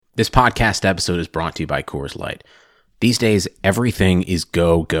This podcast episode is brought to you by Coors Light. These days, everything is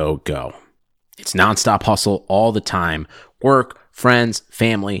go, go, go. It's nonstop hustle all the time. Work, friends,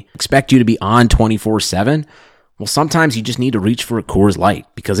 family expect you to be on 24/7. Well, sometimes you just need to reach for a Coors Light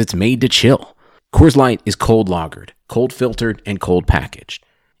because it's made to chill. Coors Light is cold lagered, cold filtered, and cold packaged.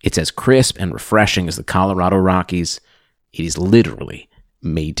 It's as crisp and refreshing as the Colorado Rockies. It is literally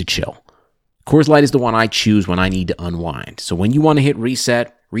made to chill. Coors Light is the one I choose when I need to unwind. So when you want to hit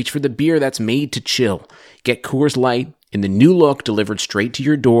reset, reach for the beer that's made to chill. Get Coors Light in the new look delivered straight to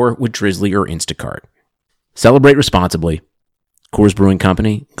your door with Drizzly or Instacart. Celebrate responsibly. Coors Brewing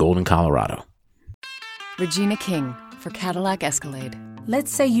Company, Golden, Colorado. Regina King for Cadillac Escalade.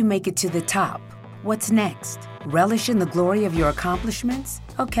 Let's say you make it to the top. What's next? Relish in the glory of your accomplishments?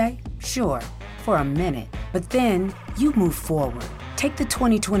 Okay, sure, for a minute. But then you move forward. Take the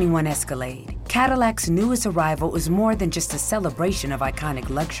 2021 Escalade. Cadillac's newest arrival is more than just a celebration of iconic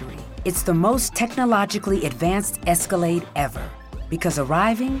luxury. It's the most technologically advanced Escalade ever. Because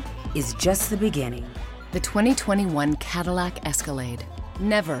arriving is just the beginning. The 2021 Cadillac Escalade.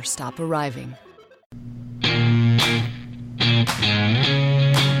 Never stop arriving.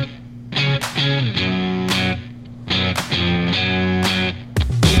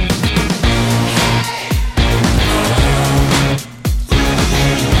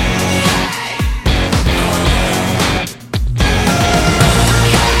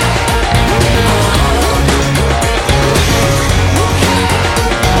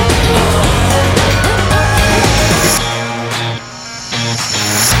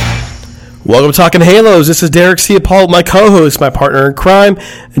 Welcome to Talking Halos. This is Derek Ciapal, my co-host, my partner in crime,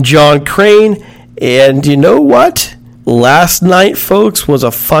 John Crane. And you know what? Last night, folks, was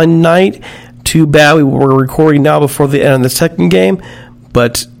a fun night. Too bad we were recording now before the end of the second game.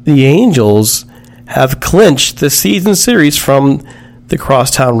 But the Angels have clinched the season series from the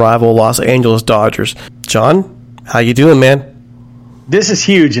crosstown rival Los Angeles Dodgers. John, how you doing, man? This is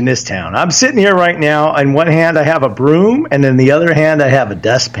huge in this town. I'm sitting here right now. On one hand, I have a broom, and in the other hand, I have a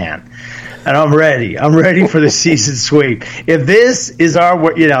dustpan. And I'm ready. I'm ready for the season sweep. If this is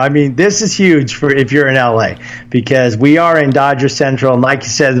our, this is huge for if you're in LA, because we are in Dodger Central. And like you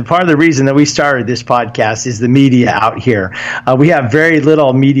said, part of the reason that we started this podcast is the media out here. We have very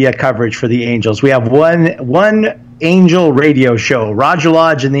little media coverage for the Angels. We have one Angel radio show, Roger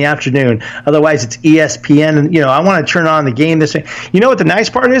Lodge in the afternoon. Otherwise, it's ESPN. And, I want to turn on the game this way. You know what the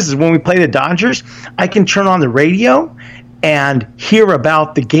nice part is when we play the Dodgers, I can turn on the radio and hear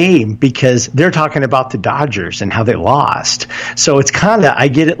about the game because they're talking about the Dodgers and how they lost. So it's kind of, I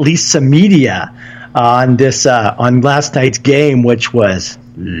get at least some media on this, on last night's game, which was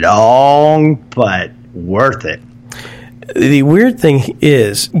long, but worth it. The weird thing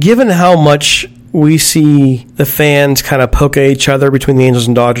is, given how much we see the fans kind of poke at each other between the Angels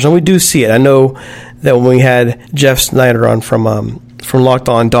and Dodgers, and we do see it. I know that when we had Jeff Snyder on from Locked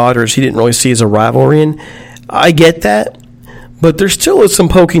On Dodgers, he didn't really see it as a rivalry, and I get that. But there still is some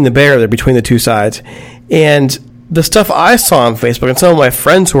poking the bear there between the two sides. And the stuff I saw on Facebook and some of my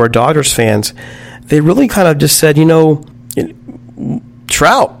friends who are Dodgers fans, they really kind of just said,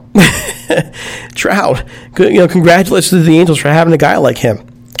 Trout. Trout. Congratulations to the Angels for having a guy like him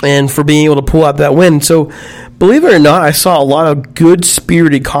and for being able to pull out that win. So, believe it or not, I saw a lot of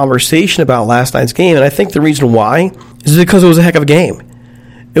good-spirited conversation about last night's game. And I think the reason why is because it was a heck of a game.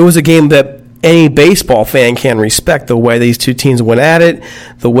 It was a game that any baseball fan can respect. The way these two teams went at it,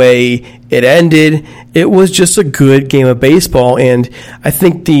 the way it ended. It was just a good game of baseball, and I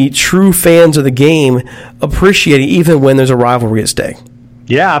think the true fans of the game appreciate it even when there's a rivalry at stake.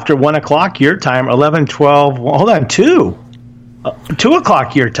 Yeah, after 1 o'clock your time, 11, 12, well, hold on, 2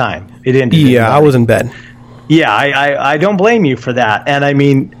 o'clock your time, it ended. Yeah, I was in bed. Yeah, I don't blame you for that. And I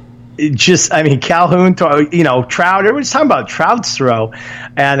mean, Calhoun, Trout, everyone's talking about Trout's throw.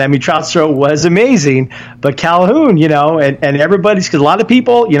 And I mean, Trout's throw was amazing, but Calhoun, and everybody's, because a lot of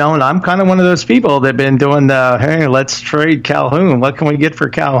people, and I'm kind of one of those people that have been doing hey, let's trade Calhoun. What can we get for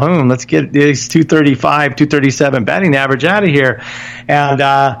Calhoun? Let's get this 235, 237 batting average out of here. And,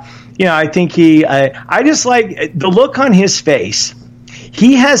 I think I just like the look on his face.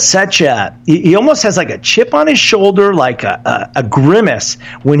 He has he almost has like a chip on his shoulder, like a grimace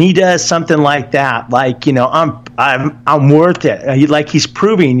when he does something like that. Like, I'm worth it. Like he's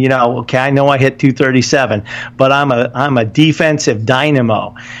proving, okay, I know I hit 237, but I'm a defensive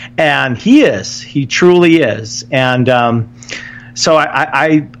dynamo, and he truly is. And so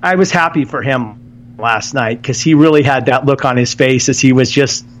I was happy for him last night because he really had that look on his face as he was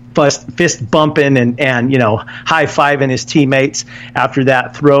just fist bumping and high-fiving his teammates after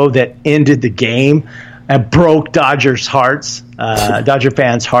that throw that ended the game. broke Dodgers' hearts, Dodger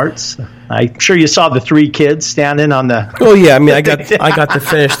fans' hearts. I'm sure you saw the 3 kids standing on the. Oh yeah, I mean, I got to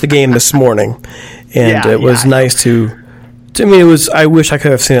finish the game this morning, and it was nice to. I mean, it was. I wish I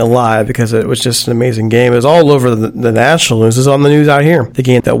could have seen it live because it was just an amazing game. It was all over the national news. It was on the news out here. The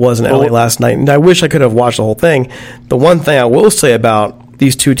game that was in LA last night, and I wish I could have watched the whole thing. The one thing I will say about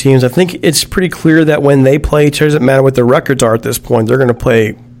these two teams, I think it's pretty clear that when they play, it doesn't matter what their records are at this point. They're going to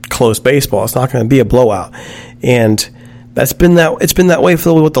play close baseball. It's not going to be a blowout, and it's been that way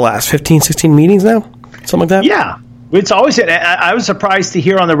for the last 15, 16 meetings now, something like that. Yeah. It's always. I was surprised to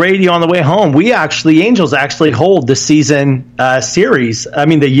hear on the radio on the way home. Angels actually hold the season series. I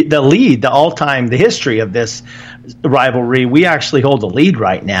mean, the lead, the all-time, the history of this rivalry. We actually hold the lead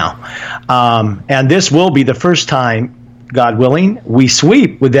right now, and this will be the first time, God willing, we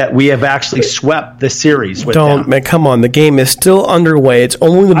sweep with that. We have actually swept the series with them. Man, come on. The game is still underway. It's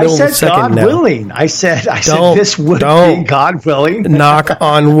only the middle of the second God now. Willing. I said this would be God willing. Knock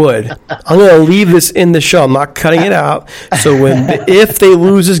on wood. I'm going to leave this in the show. I'm not cutting it out. So if they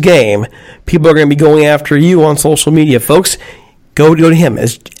lose this game, people are going to be going after you on social media. Folks, go to him.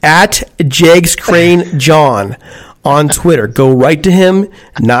 It's at Jags Crane John on Twitter. Go right to him,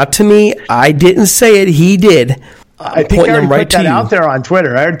 not to me. I didn't say it. He did. I think I already put that out there on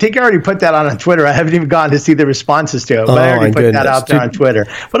Twitter. I think I already put that on Twitter. I haven't even gone to see the responses to it, but I already put that out there on Twitter.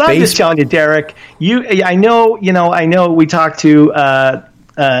 But I'm just telling you, Derek. I know. We talked to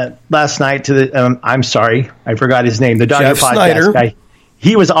last night to the. I'm sorry, I forgot his name. The Dodger podcast Snyder guy.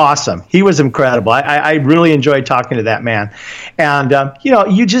 He was awesome. He was incredible. I really enjoyed talking to that man. And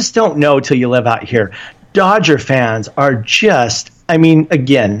you just don't know till you live out here. Dodger fans are just. I mean,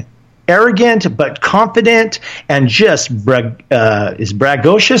 again, arrogant but confident, and just is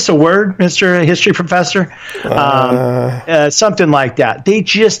braggadocious a word, Mr. History Professor? Something like that. They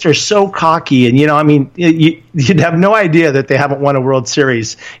just are so cocky, and you'd have no idea that they haven't won a World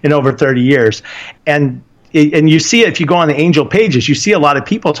Series in over 30 years. And you see it if you go on the Angel pages. You see a lot of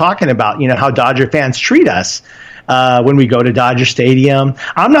people talking about how Dodger fans treat us. When we go to Dodger Stadium.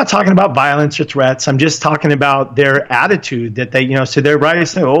 I'm not talking about violence or threats. I'm just talking about their attitude that they, so they're right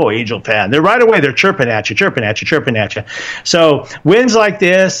saying, oh, Angel fan. They're right away. They're chirping at you. So wins like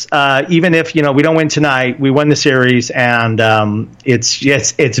this, even if, we don't win tonight, we won the series, and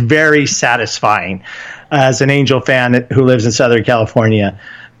it's very satisfying as an Angel fan who lives in Southern California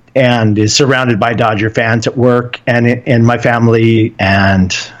and is surrounded by Dodger fans at work and in my family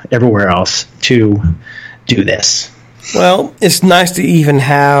and everywhere else to do this. Well, it's nice to even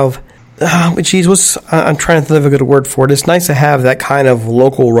have. I'm trying to think of a good word for it. It's nice to have that kind of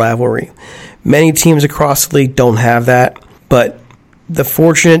local rivalry. Many teams across the league don't have that, but the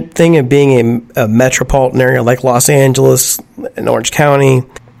fortunate thing of being a metropolitan area like Los Angeles and Orange County,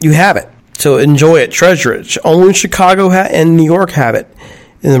 you have it. So enjoy it, treasure it. Only Chicago and New York have it,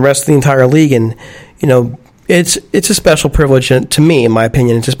 and the rest of the entire league. And It's a special privilege, to me, in my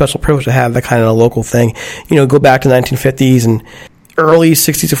opinion. It's a special privilege to have that kind of local thing. Go back to the 1950s and early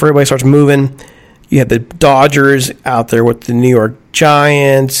 60s before everybody starts moving. You had the Dodgers out there with the New York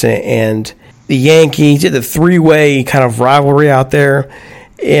Giants and the Yankees. You had the three-way kind of rivalry out there,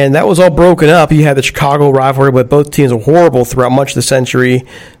 and that was all broken up. You had the Chicago rivalry, but both teams were horrible throughout much of the century.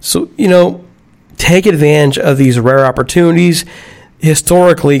 So, take advantage of these rare opportunities.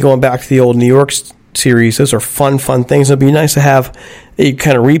 Historically, going back to the old New York series, those are fun things. It'd be nice to have a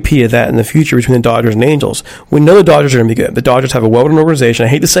kind of repeat of that in the future between the Dodgers and Angels. We know the Dodgers are going to be good. The Dodgers have a well-run organization. I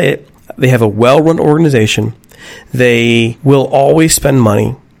hate to say it. They have a well-run organization. They will always spend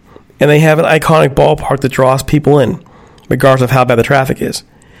money. And they have an iconic ballpark that draws people in, regardless of how bad the traffic is.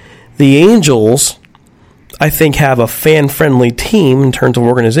 The Angels, I think, have a fan-friendly team in terms of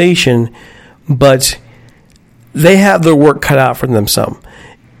organization, but they have their work cut out for them some.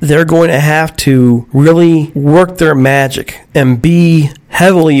 They're going to have to really work their magic and be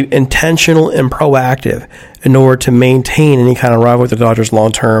heavily intentional and proactive in order to maintain any kind of rivalry with the Dodgers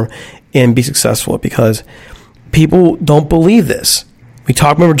long term and be successful, because people don't believe this.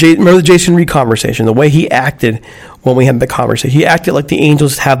 Remember the Jason Reed conversation, the way he acted when we had the conversation. He acted like the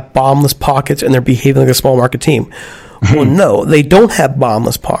Angels have bombless pockets and they're behaving like a small market team. Well, no, they don't have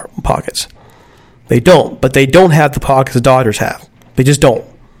bombless pockets. They don't, but they don't have the pockets the Dodgers have. They just don't.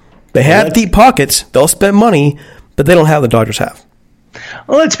 They have deep pockets. They'll spend money, but they don't have the Dodgers have.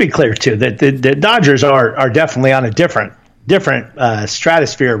 Well, let's be clear, too, that the Dodgers are definitely on a different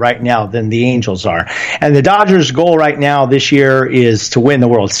stratosphere right now than the Angels are. And the Dodgers' goal right now this year is to win the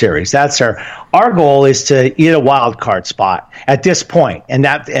World Series. That's our goal is to get a wild card spot at this point. And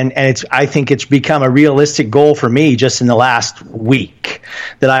I think it's become a realistic goal for me just in the last week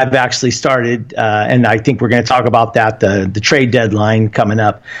that I've actually started. And I think we're going to talk about that, the trade deadline coming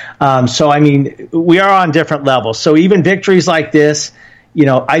up. So, I mean, we are on different levels. So even victories like this,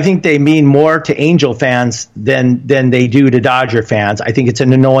 I think they mean more to Angel fans than they do to Dodger fans. I think it's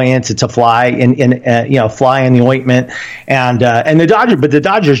an annoyance. It's a fly in the ointment, and the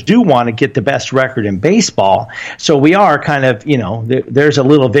Dodgers do want to get the best record in baseball. So we are kind of, there's a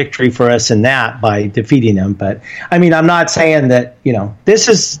little victory for us in that by defeating them. But I mean, I'm not saying that, this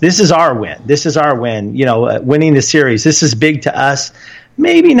is our win. This is our win. Winning the series. This is big to us.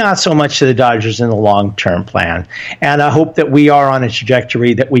 Maybe not so much to the Dodgers in the long-term plan. And I hope that we are on a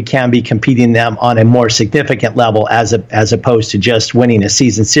trajectory that we can be competing them on a more significant level as opposed to just winning a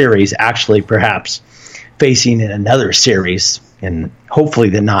season series, actually perhaps facing in another series in hopefully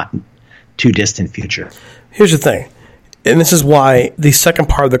the not too distant future. Here's the thing, and this is why the second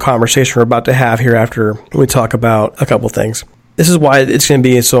part of the conversation we're about to have here after we talk about a couple things, this is why it's going to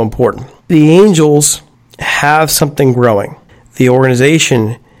be so important. The Angels have something growing. The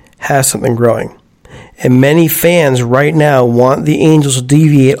organization has something growing. And many fans right now want the Angels to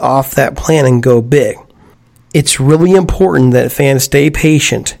deviate off that plan and go big. It's really important that fans stay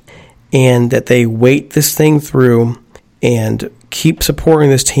patient and that they wait this thing through and keep supporting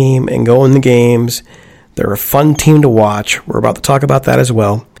this team and go in the games. They're a fun team to watch. We're about to talk about that as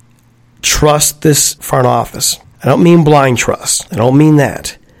well. Trust this front office. I don't mean blind trust. I don't mean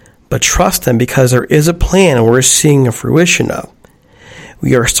that. But trust them because there is a plan and we're seeing a fruition of.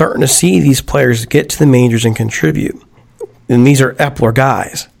 We are starting to see these players get to the majors and contribute. And these are Epler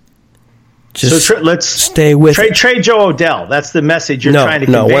guys. Just let's stay with trade Joe Odell. That's the message you're trying to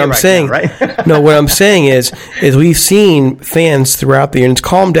convey now, right? No, what I'm saying is we've seen fans throughout the year, and it's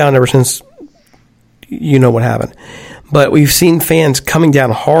calmed down ever since what happened. But we've seen fans coming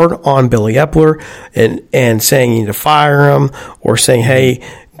down hard on Billy Epler and saying you need to fire him, or saying, hey,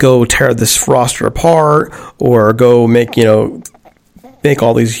 go tear this roster apart, or go make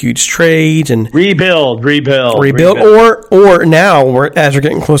all these huge trades and rebuild, or now as we're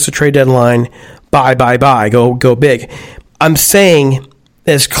getting close to trade deadline, buy, go big. I'm saying,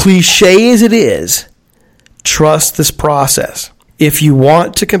 as cliche as it is, trust this process. If you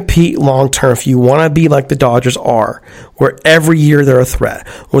want to compete long term, if you want to be like the Dodgers are, where every year they're a threat,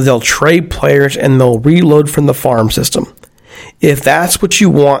 where they'll trade players and they'll reload from the farm system. If that's what you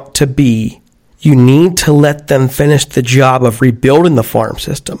want to be, you need to let them finish the job of rebuilding the farm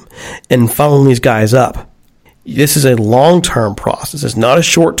system and following these guys up. This is a long-term process. It's not a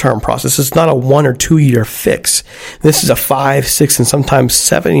short-term process. It's not a 1 or 2 year fix. This is a 5, 6, and sometimes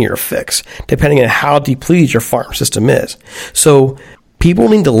 7 year fix, depending on how depleted your farm system is. So people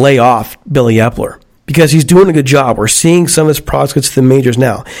need to lay off Billy Epler because he's doing a good job. We're seeing some of his products get to the majors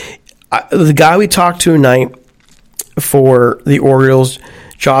now. The guy we talked to tonight for the Orioles,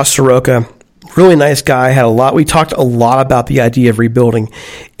 Josh Soroka, really nice guy. We talked a lot about the idea of rebuilding.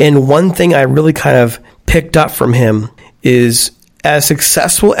 And one thing I really kind of picked up from him is, as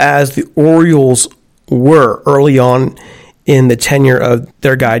successful as the Orioles were early on in the tenure of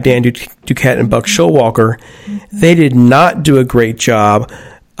their guy Dan Duquette and Buck Showalter, they did not do a great job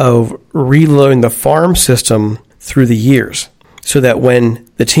of reloading the farm system through the years, so that when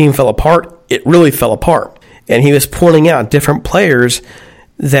the team fell apart, it really fell apart. And he was pointing out different players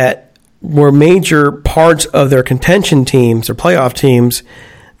that were major parts of their contention teams or playoff teams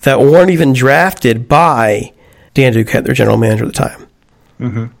that weren't even drafted by Dan Duquette, their general manager at the time.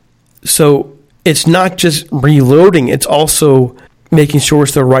 Mm-hmm. So it's not just reloading, it's also making sure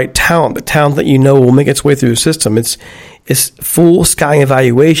it's the right talent, the talent that will make its way through the system. It's full sky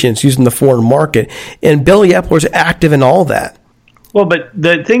evaluations using the foreign market. And Billy Epler's active in all that. Well, but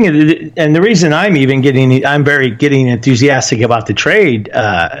the thing is, and the reason I'm getting enthusiastic about the trade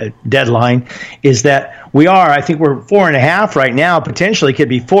deadline is that I think we're 4.5 right now, potentially could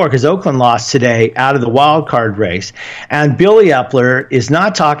be 4 because Oakland lost today out of the wild card race. And Billy Epler is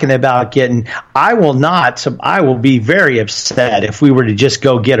not talking about I will be very upset if we were to just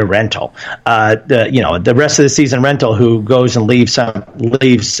go get a rental. The rest of the season rental who goes and leaves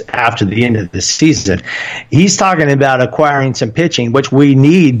after the end of the season. He's talking about acquiring some pitching, which we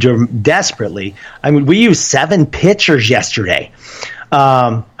need desperately. I mean, we used 7 pitchers yesterday.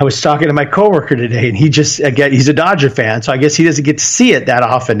 I was talking to my coworker today, and he's a Dodger fan, so I guess he doesn't get to see it that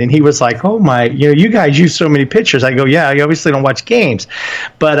often. And he was like, "Oh my, you guys use so many pitchers." I go, "Yeah, you obviously don't watch games,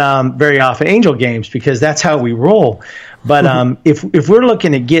 but very often Angel games because that's how we roll." But if we're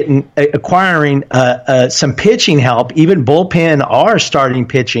looking at acquiring some pitching help, even bullpen or starting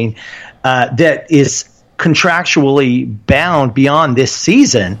pitching that is contractually bound beyond this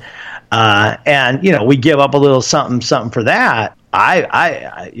season, and we give up a little something for that,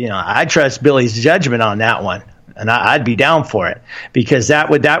 I trust Billy's judgment on that one. And I'd be down for it, because that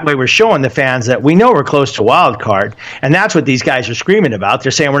way we're showing the fans that we know we're close to wild card, and that's what these guys are screaming about.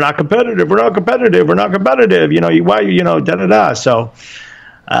 They're saying we're not competitive. So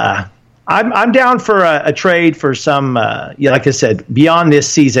I'm down for a trade for some, like I said, beyond this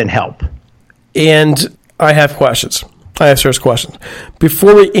season help. And I have questions. I have serious questions.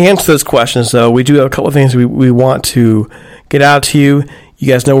 Before we answer those questions, though, we do have a couple of things we want to get out to you. You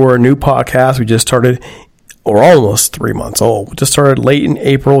guys know we're a new podcast. We just started. We're almost 3 months old. We just started late in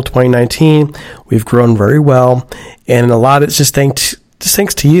April 2019. We've grown very well, and a lot of it's just thanks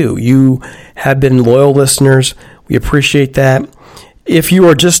to you. You have been loyal listeners. We appreciate that. If you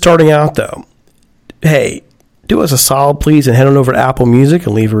are just starting out, though, hey, do us a solid, please, and head on over to Apple Music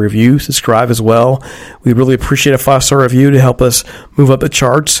and leave a review. Subscribe as well. We really appreciate a 5-star review to help us move up the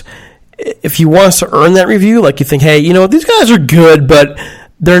charts. If you want us to earn that review, like you think, hey, these guys are good, but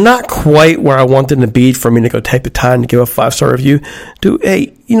they're not quite where I want them to be for me to go take the time to give a 5-star review.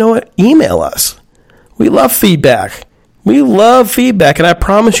 Email us. We love feedback. And I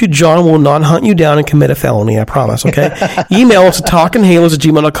promise you, John will not hunt you down and commit a felony. I promise, okay? Email us at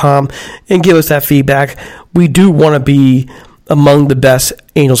talkinghalos@gmail.com and give us that feedback. We do want to be among the best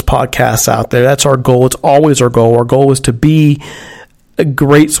Angels podcasts out there. That's our goal. It's always our goal. Our goal is to be a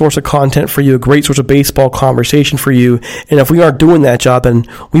great source of content for you, a great source of baseball conversation for you. And if we aren't doing that job, then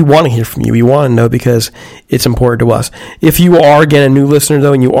we want to hear from you. We want to know, because it's important to us. If you are, again, a new listener,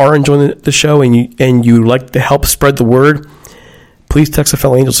 though, and you are enjoying the show and you like to help spread the word, please text a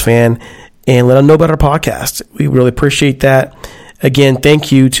fellow Angels fan and let them know about our podcast. We really appreciate that. Again,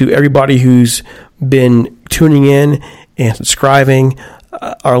 thank you to everybody who's been tuning in and subscribing.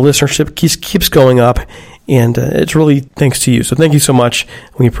 Our listenership keeps going up. And it's really thanks to you. So thank you so much.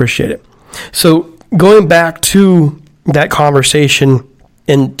 We appreciate it. So going back to that conversation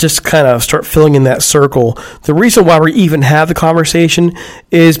and just kind of start filling in that circle, the reason why we even have the conversation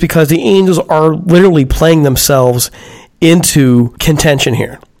is because the Angels are literally playing themselves into contention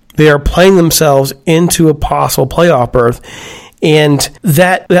here. They are playing themselves into a possible playoff berth. And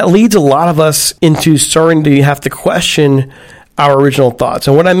that leads a lot of us into starting to have to question our original thoughts.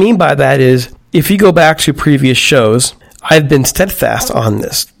 And what I mean by that is, if you go back to previous shows, I've been steadfast on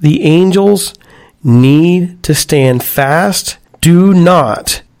this. The Angels need to stand fast. Do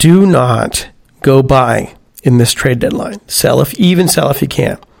not go buy in this trade deadline. Sell if you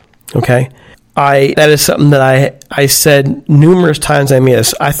can. Okay? That is something that I said numerous times.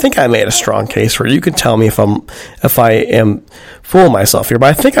 I think I made a strong case for it. You can tell me if I am fooling myself here, but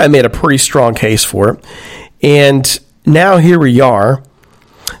I think I made a pretty strong case for it. And now here we are.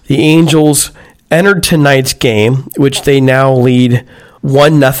 The Angels entered tonight's game, which they now lead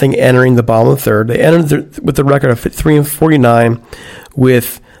 1-0 entering the bottom of the third. They entered with a record of 3-49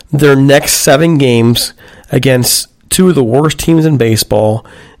 with their next 7 games against 2 of the worst teams in baseball,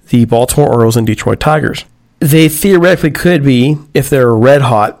 the Baltimore Orioles and Detroit Tigers. They theoretically could be, if they're red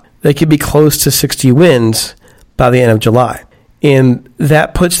hot, they could be close to 60 wins by the end of July. And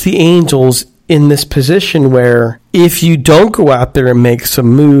that puts the Angels in this position where if you don't go out there and make some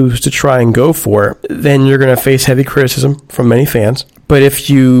moves to try and go for it, then you're going to face heavy criticism from many fans. But if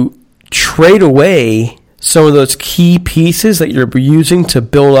you trade away some of those key pieces that you're using to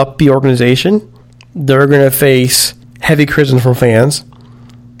build up the organization, they're going to face heavy criticism from fans.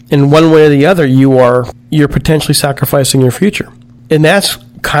 And one way or the other, you're potentially sacrificing your future. And that's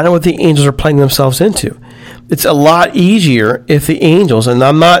kind of what the Angels are playing themselves into. It's a lot easier if the Angels, and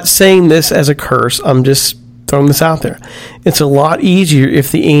I'm not saying this as a curse, I'm just throwing this out there. It's a lot easier if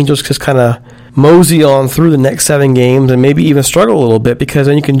the Angels just kind of mosey on through the next 7 games and maybe even struggle a little bit, because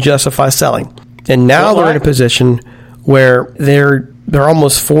then you can justify selling. And now they're in a position where they're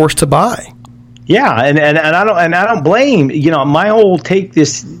almost forced to buy. Yeah, and I don't blame. My whole take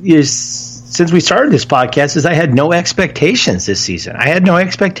this is, since we started this podcast, is I had no expectations this season. I had no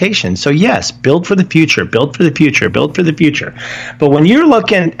expectations. So yes, build for the future, build for the future, build for the future. But when you're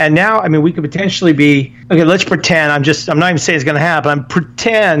looking, and now, we could potentially be, okay, let's pretend, I'm not even saying it's going to happen. I'm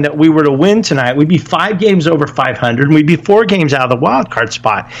pretend that we were to win tonight. We'd be 5 games over 500, and we'd be 4 games out of the wild card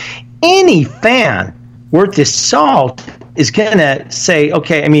spot. Any fan worth his salt is going to say,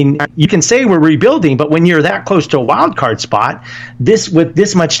 okay, you can say we're rebuilding, but when you're that close to a wild card spot, with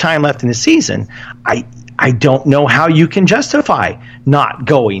this much time left in the season, I don't know how you can justify not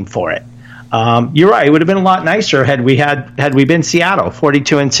going for it. You're right. It would have been a lot nicer had we been Seattle,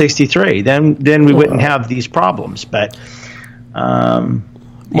 42-63. Then we wouldn't have these problems. But I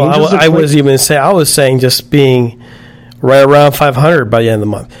was saying just being right around 500 by the end of the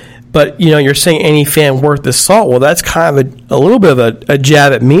month. But you're saying any fan worth the salt. Well, that's kind of a little bit of a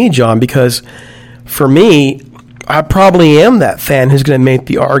jab at me, John, because for me, I probably am that fan who's going to make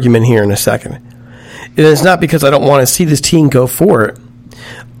the argument here in a second. And it's not because I don't want to see this team go for it.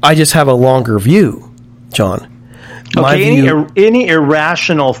 I just have a longer view, John. Any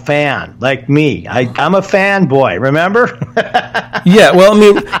irrational fan like me, I'm a fanboy, remember? Yeah, well,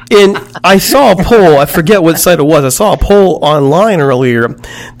 I saw a poll. I forget what site it was. I saw a poll online earlier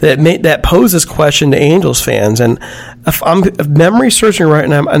that posed this question to Angels fans, and if I'm memory searching right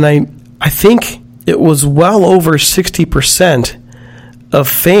now, and I think it was well over 60% of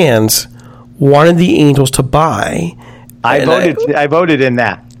fans wanted the Angels to buy. I voted in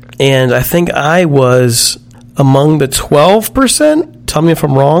that, and I think I was among the 12%, tell me if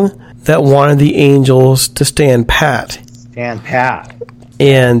I'm wrong, that wanted the Angels to stand pat.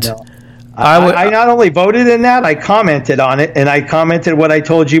 And I not only voted in that, I commented on it, and I commented what I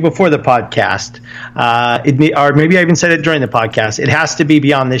told you before the podcast. Or maybe I even said it during the podcast. It has to be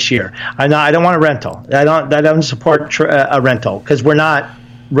beyond this year. I don't want a rental. I don't support a rental because we're not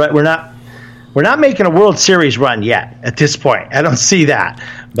making a World Series run yet at this point. I don't see that.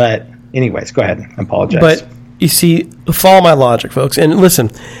 But anyways, go ahead. I apologize. But you see, follow my logic, folks. And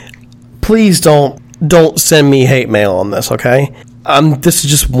listen, please don't send me hate mail on this, okay? This is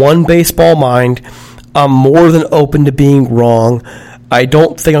just one baseball mind. I'm more than open to being wrong. I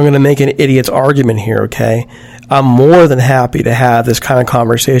don't think I'm going to make an idiot's argument here, okay? I'm more than happy to have this kind of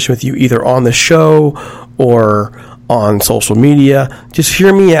conversation with you either on the show or on social media. Just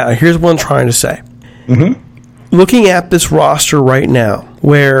hear me out. Here's what I'm trying to say. Mm-hmm. Looking at this roster right now,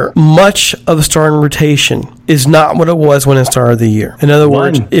 where much of the starting rotation is not what it was when it started the year. In other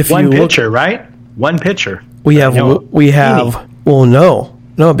words, if you look, pitcher, right? One pitcher. We have. Well,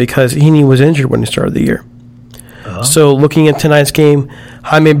 no, because Heaney was injured when he started the year. So looking at tonight's game,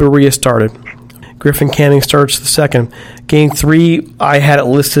 Jaime Barria started. Griffin Canning starts the second. Game 3, I had it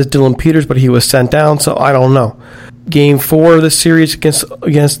listed as Dylan Peters, but he was sent down, so I don't know. Game 4 of the series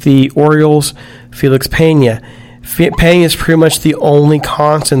against the Orioles, Felix Pena. Pena is pretty much the only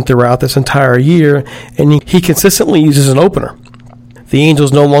constant throughout this entire year, and he consistently uses an opener. The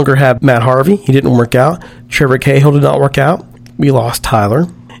Angels no longer have Matt Harvey. He didn't work out. Trevor Cahill did not work out. We lost Tyler.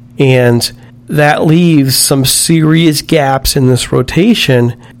 And that leaves some serious gaps in this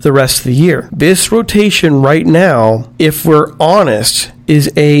rotation the rest of the year. This rotation right now, if we're honest, is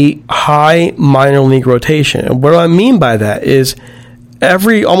a high minor league rotation. And what I mean by that is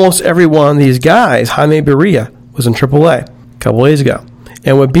almost every one of these guys, Jaime Barria, was in AAA a couple days ago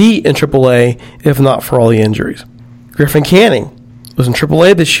and would be in AAA if not for all the injuries. Griffin Canning was in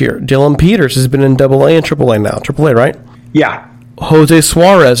AAA this year. Dylan Peters has been in AA and AAA now. AAA, right? Yeah. Jose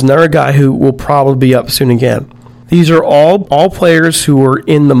Suarez, another guy who will probably be up soon again. These are all players who are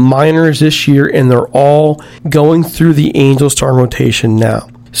in the minors this year, and they're all going through the Angels starting rotation now.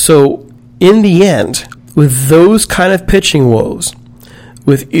 So, in the end, with those kind of pitching woes,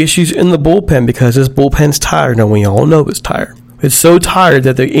 with issues in the bullpen, because this bullpen's tired, and we all know it's tired. It's so tired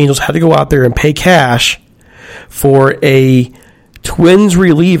that the Angels had to go out there and pay cash for a Twins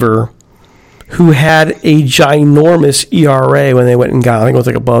reliever who had a ginormous ERA when they went and got, I think it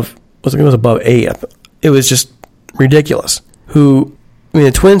was above 8. It was just ridiculous.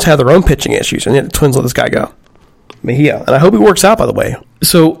 The Twins have their own pitching issues, and yet the Twins let this guy go. Mejia. And I hope he works out, by the way.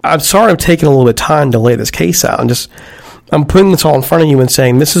 So I'm sorry I'm taking a little bit of time to lay this case out. I'm putting this all in front of you and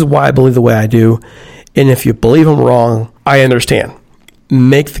saying this is why I believe the way I do. And if you believe I'm wrong, I understand.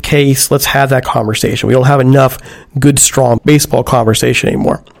 Make the case. Let's have that conversation. We don't have enough good, strong baseball conversation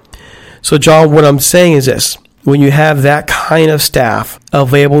anymore. So, John, what I'm saying is this. When you have that kind of staff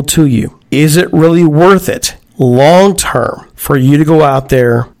available to you, is it really worth it long term for you to go out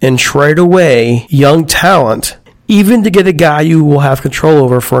there and trade away young talent, even to get a guy you will have control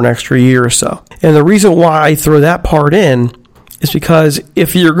over for an extra year or so? And the reason why I throw that part in is because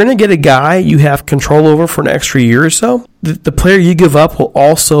if you're going to get a guy you have control over for an extra year or so, the player you give up will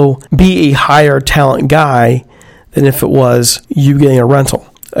also be a higher talent guy than if it was you getting a rental.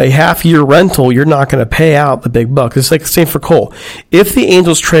 A half-year rental, you're not going to pay out the big bucks. It's like the same for Cole. If the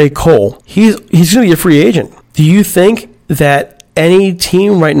Angels trade Cole, he's going to be a free agent. Do you think that any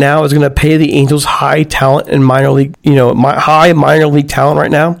team right now is going to pay the Angels high talent and minor league, high minor league talent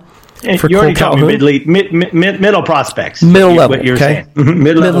right now? For you already told me middle prospects. Middle level, what you're okay?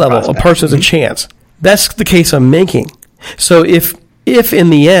 Mid-level a person has a chance. That's the case I'm making. So if if in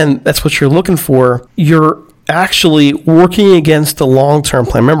the end that's what you're looking for, you're actually working against the long-term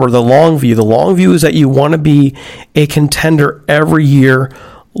plan. Remember, the long view. The long view is that you want to be a contender every year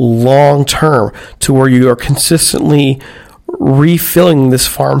long-term, to where you are consistently refilling this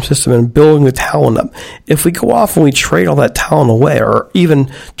farm system and building the talent up. If we go off and we trade all that talent away, or even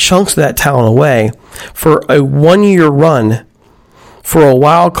chunks of that talent away, for a one-year run for a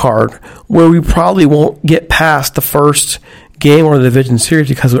wild card where we probably won't get past the first game or the division series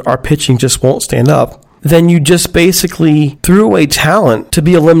because our pitching just won't stand up, then you just basically threw away talent to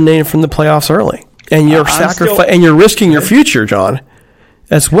be eliminated from the playoffs early. And you're and you're risking your future, John,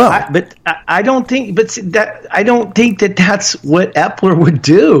 as well. I don't think that that's what Epler would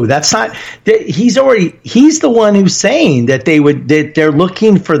do. That's not. He's the one who's saying that they're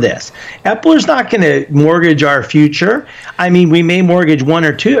looking for this. Epler's not going to mortgage our future. I mean, we may mortgage one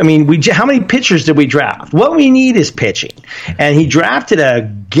or two. I mean, how many pitchers did we draft? What we need is pitching, and he drafted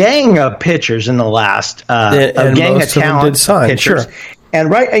a gang of pitchers in the last a gang of talent pitchers. Sure. And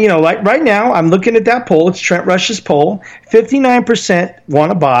right now, I'm looking at that poll. It's Trent Rush's poll. 59%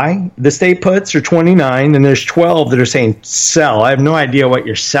 want to buy. The stay puts are 29, and there's 12 that are saying sell. I have no idea what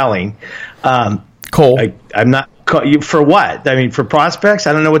you're selling. Cole, I'm not for what? I mean, for prospects,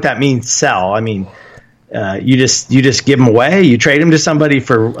 I don't know what that means. Sell. I mean, you just give them away. You trade them to somebody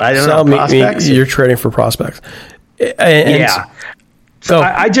for prospects. You're trading for prospects. Yeah. So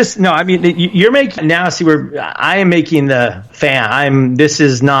you're making now. See, I am making the fan. This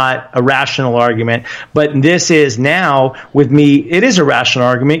is not a rational argument, but this is now with me. It is a rational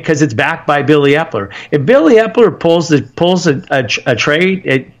argument because it's backed by Billy Epler. If Billy Epler pulls a trade,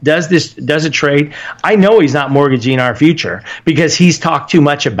 it does a trade. I know he's not mortgaging our future because he's talked too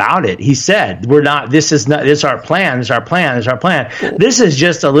much about it. He said we're not. This is our plan. This is our plan. This is our plan. This is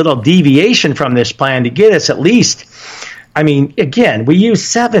just a little deviation from this plan to get us at least. I mean, again, we used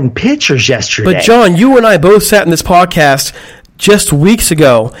 7 pitchers yesterday. But, John, you and I both sat in this podcast just weeks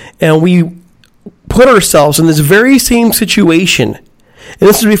ago, and we put ourselves in this very same situation. And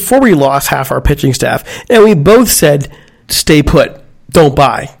this is before we lost half our pitching staff. And we both said, stay put, don't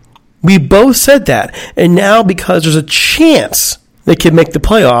buy. We both said that. And now, because there's a chance they could make the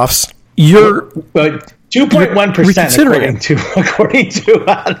playoffs, But 2.1% according to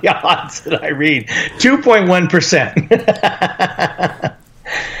the odds that I read. 2.1%.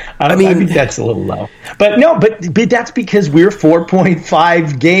 I think that's a little low. But no, but that's because we're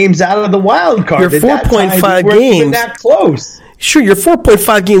 4.5 games out of the wild card. You're 4.5 games. That close. Sure, you're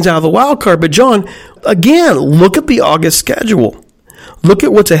 4.5 games out of the wild card. But, John, again, look at the August schedule. Look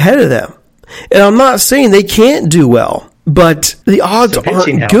at what's ahead of them. And I'm not saying they can't do well. But the odds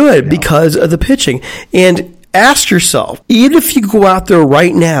aren't good because of the pitching. And ask yourself, even if you go out there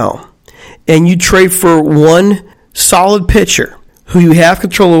right now and you trade for one solid pitcher who you have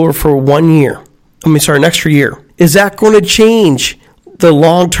control over for an extra year, is that going to change the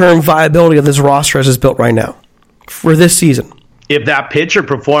long-term viability of this roster as it's built right now for this season? If that pitcher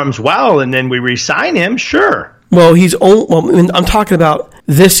performs well and then we re-sign him, sure. Well, I'm talking about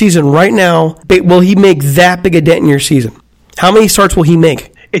this season right now. Will he make that big a dent in your season? How many starts will he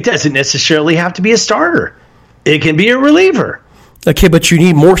make? It doesn't necessarily have to be a starter. It can be a reliever. Okay, but you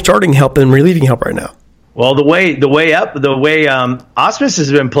need more starting help than relieving help right now. Well, the way Ausmus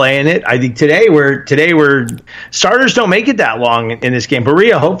has been playing it, I think today we're starters don't make it that long in this game.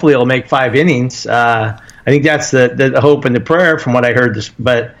 Berea hopefully will make 5 innings. I think that's the hope and the prayer from what I heard.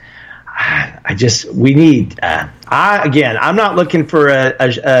 But I'm not looking for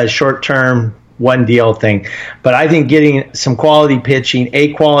a short-term one deal thing, but I think getting some quality pitching,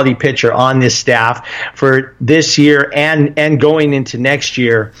 a quality pitcher on this staff for this year and going into next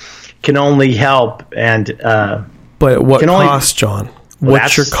year can only help. And but at what cost, John?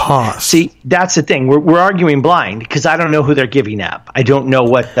 What's your cost? See, that's the thing. We're arguing blind because I don't know who they're giving up. I don't know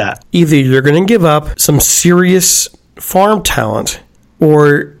what that. Either you're going to give up some serious farm talent,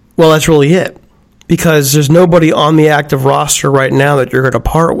 or that's really it, because there's nobody on the active roster right now that you're going to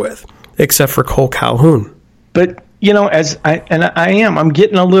part with, except for Cole Calhoun. But I'm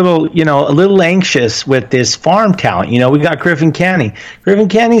getting a little anxious with this farm talent. We got Griffin Canny. Griffin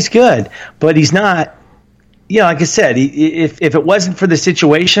Canny's good, but he's not. Like I said, if it wasn't for the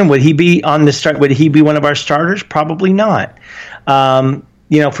situation, would he be on the start? Would he be one of our starters? Probably not.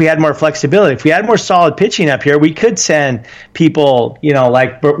 If we had more flexibility, if we had more solid pitching up here, we could send people,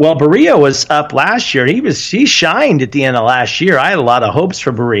 Berea was up last year. He shined at the end of last year. I had a lot of hopes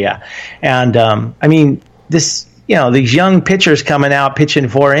for Berea. And, these young pitchers coming out pitching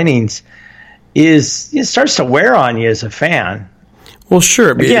 4 innings it starts to wear on you as a fan. Well,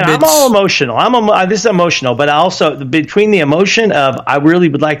 sure. Again, I'm all emotional. This is emotional, but also between the emotion of I really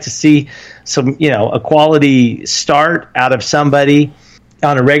would like to see some, a quality start out of somebody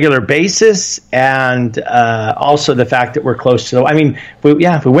on a regular basis, and also the fact that we're close to.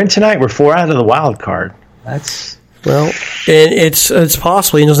 If we win tonight, we're 4 out of the wild card. That's and it's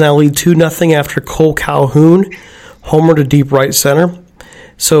possible. Angels now lead 2-0 after Cole Calhoun homer to deep right center.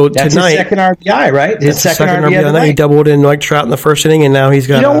 So that's tonight, his second RBI, right? His second RBI. He doubled in Mike Trout in the first inning, and now he's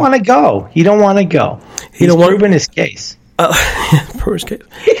got. He don't want to go. He's proven his case. Proven his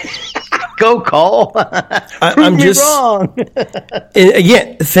case. Go, Cole. I'm just wrong. And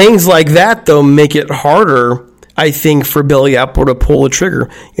again, things like that though make it harder, I think, for Billy Apple to pull the trigger.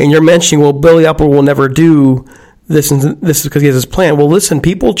 And you're mentioning, well, Billy Apple will never do this, and this is because he has his plan. Well, listen,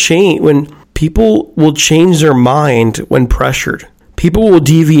 people will change their mind when pressured. People will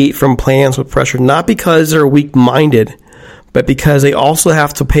deviate from plans with pressure, not because they're weak-minded, but because they also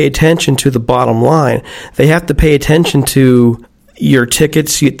have to pay attention to the bottom line. They have to pay attention to your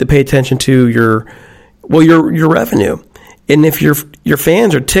tickets. You have to pay attention to your revenue. And if your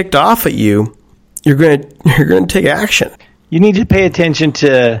fans are ticked off at you, you're going to take action. You need to pay attention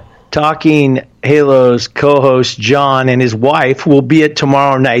to Talking Halo's co-host John and his wife will be at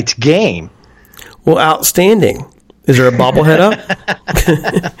tomorrow night's game. Well, outstanding. Is there a bobblehead up?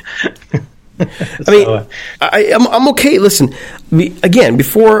 I'm okay. Listen, again,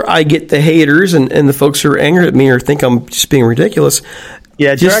 before I get the haters and the folks who are angry at me or think I'm just being ridiculous.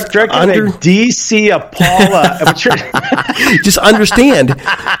 Yeah, Director DC Apollo. Just understand.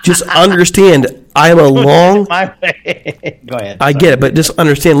 I am a long. Go ahead. I get it, but just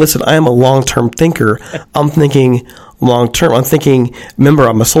understand. Listen, I am a long-term thinker. I'm thinking long-term. I'm thinking. Remember,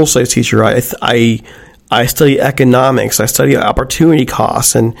 I'm a social studies teacher. I study economics. I study opportunity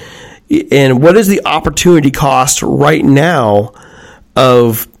costs, and what is the opportunity cost right now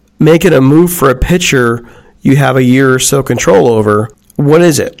of making a move for a pitcher you have a year or so control over? What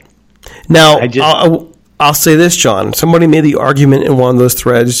is it? Now, I'll say this, John. Somebody made the argument in one of those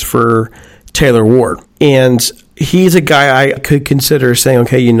threads for Taylor Ward, and he's a guy I could consider saying,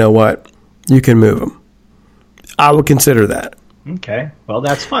 okay, you know what? You can move him. I would consider that. Okay. Well,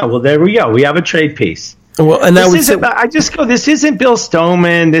 that's fine. Well, there we go. We have a trade piece. Well, and this isn't Bill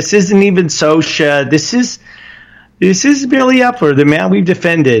Stoneman. This isn't even Sosha. This is Billy Epler, the man we've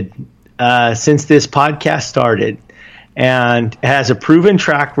defended since this podcast started, and has a proven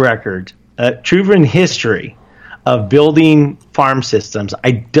track record, a proven history of building farm systems.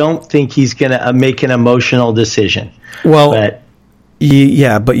 I don't think he's going to make an emotional decision. Well,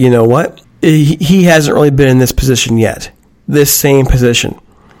 but you know what? He hasn't really been in this position yet. This same position.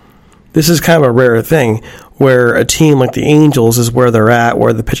 This is kind of a rare thing where a team like the Angels is where they're at,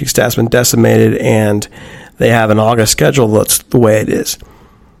 where the pitching staff's been decimated, and they have an August schedule that's the way it is.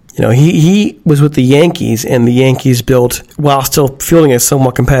 He was with the Yankees, and the Yankees built, while still fielding a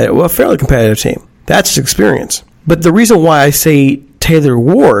somewhat competitive, a fairly competitive team. That's his experience. But the reason why I say Taylor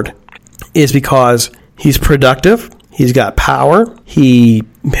Ward is because he's productive, he's got power, he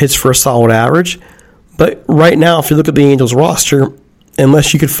hits for a solid average. But right now, if you look at the Angels roster,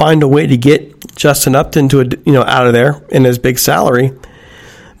 unless you could find a way to get Justin Upton out of there in his big salary,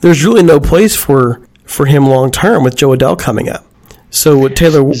 there's really no place for him long term with Joe Adell coming up. So with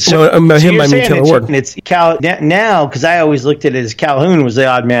Taylor, I mean Taylor Ward. It's Cal now, because I always looked at it as Calhoun was the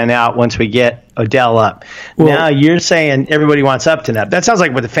odd man out once we get Adell up. Well, now you're saying everybody wants Upton up. That sounds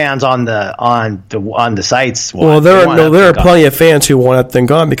like what the fans on the sites want. Well, there are plenty of fans who want Upton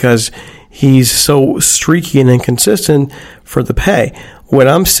gone because he's so streaky and inconsistent for the pay. What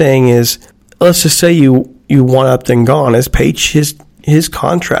I'm saying is, let's just say you want Upton gone. His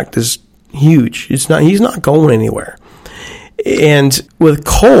contract is huge. He's not going anywhere. And with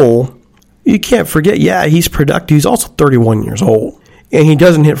Cole, you can't forget, he's productive. He's also 31 years old, and he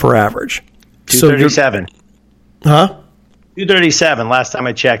doesn't hit for average. 237. Huh? 237 last time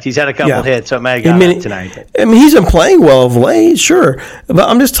I checked. He's had a couple hits, so it might have got up tonight. I mean, he's been playing well of late, sure. But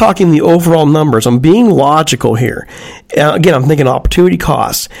I'm just talking the overall numbers. I'm being logical here. Again, I'm thinking opportunity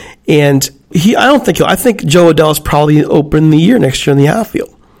costs. And I think Joe Adell is probably open the year next year in the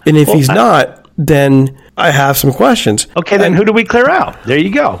outfield. And if he's not, then I have some questions. Okay, then who do we clear out? There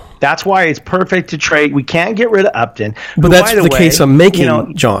you go. That's why it's perfect to trade. We can't get rid of Upton. But that's the case I'm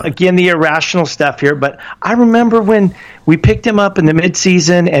making, John. Again, the irrational stuff here. But I remember when we picked him up in the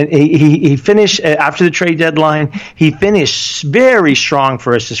midseason, and he finished after the trade deadline. He finished very strong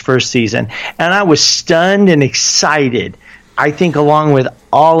for us his first season, and I was stunned and excited. I think along with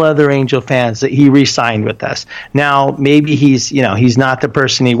all other Angel fans that he re-signed with us. Now, maybe he's not the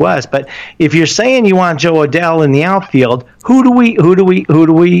person he was, but if you're saying you want Joe Adell in the outfield, who's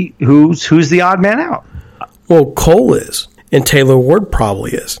the odd man out? Well, Cole is, and Taylor Ward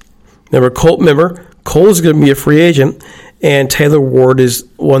probably is. Remember, Cole is going to be a free agent, and Taylor Ward is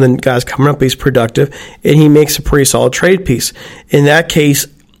one of the guys coming up. He's productive, and he makes a pretty solid trade piece. In that case,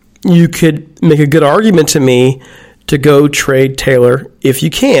 you could make a good argument to me to go trade Taylor, if you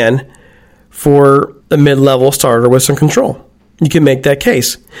can, for a mid-level starter with some control. You can make that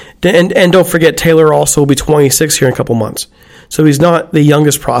case. And don't forget, Taylor also will be 26 here in a couple months. So he's not the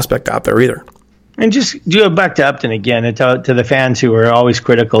youngest prospect out there either. And just go back to Upton again, and to the fans who are always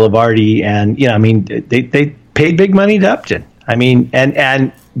critical of Artie. And, they paid big money to Upton.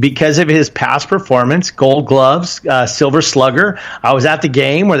 And because of his past performance, Gold Gloves, Silver Slugger. I was at the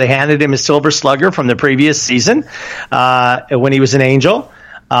game where they handed him his Silver Slugger from the previous season when he was an Angel.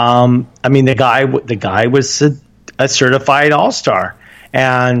 The guy was a certified All-Star.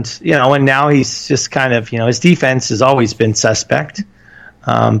 And now he's just kind of, his defense has always been suspect.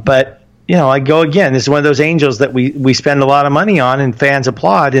 But I go again. This is one of those Angels that we spend a lot of money on and fans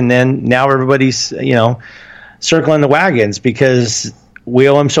applaud, and then now everybody's circling the wagons because we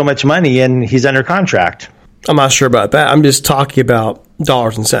owe him so much money and he's under contract. I'm not sure about that. I'm just talking about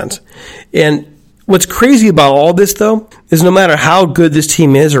dollars and cents. And what's crazy about all this, though, is no matter how good this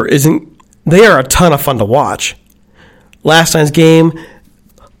team is or isn't, they are a ton of fun to watch. Last night's game,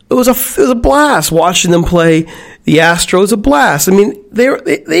 it was a blast watching them play the Astros. A blast.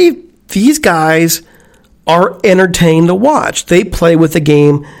 These guys are entertaining to watch. They play with the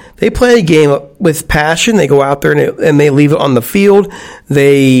game. They play a game with passion. They go out there and they leave it on the field.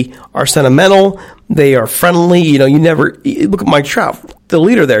 They are sentimental. They are friendly. You look at Mike Trout, the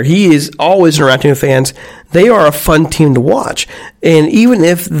leader there. He is always interacting with fans. They are a fun team to watch. And even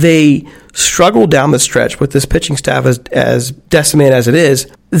if they struggle down the stretch with this pitching staff as decimated as it is,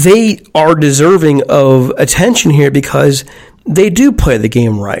 they are deserving of attention here because they do play the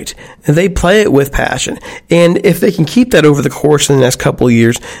game right. They play it with passion. And if they can keep that over the course of the next couple of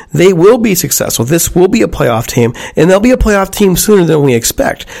years, they will be successful. This will be a playoff team, and they'll be a playoff team sooner than we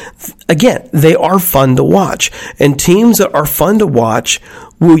expect. Again, they are fun to watch. And teams that are fun to watch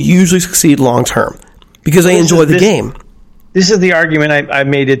will usually succeed long term because they enjoy the game. This is the argument I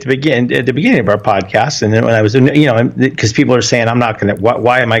made at the beginning of our podcast, and then when I was, because people are saying I'm not going to.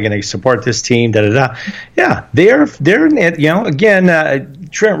 Why am I going to support this team? Yeah, they're again.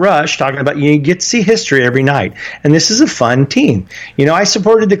 Trent Rush talking about you get to see history every night, and this is a fun team. I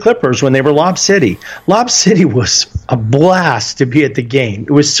supported the Clippers when they were Lob City. Lob City was a blast to be at the game.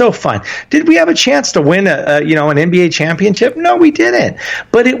 It was so fun. Did we have a chance to win an NBA championship? No, we didn't.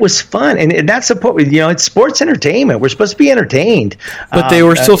 But it was fun, and that's it's sports entertainment. We're supposed to be entertained. But they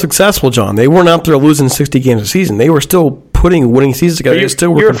were still successful, John. They weren't out there losing 60 games a season. They were still putting winning seasons together.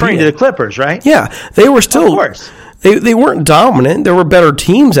 You're referring to the Clippers, right? Yeah, they were still. Of course. They weren't dominant. There were better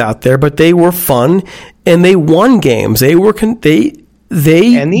teams out there, but they were fun and they won games. They gave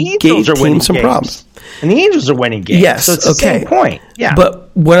teams some problems. And the Angels are winning games. Yes, so it's the same point. Yeah.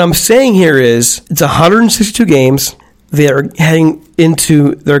 But what I'm saying here is it's 162 games. They're heading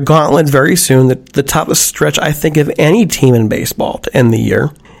into their gauntlet very soon, the toughest stretch, I think, of any team in baseball to end the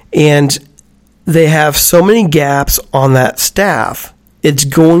year. And they have so many gaps on that staff. It's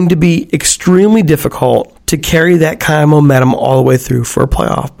going to be extremely difficult to carry that kind of momentum all the way through for a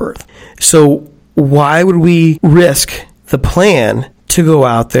playoff berth. So why would we risk the plan to go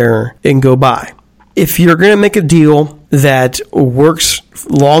out there and go buy? If you're going to make a deal that works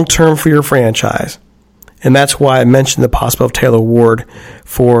long-term for your franchise, and that's why I mentioned the possibility of Taylor Ward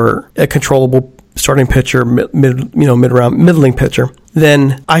for a controllable starting pitcher, mid-round, middling pitcher,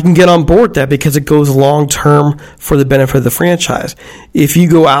 then I can get on board that because it goes long-term for the benefit of the franchise. If you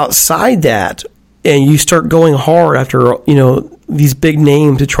go outside that and you start going hard after, these big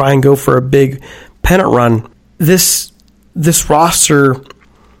names to try and go for a big pennant run, this roster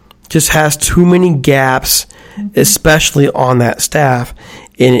just has too many gaps, especially on that staff.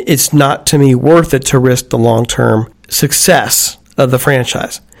 And it's not, to me, worth it to risk the long-term success of the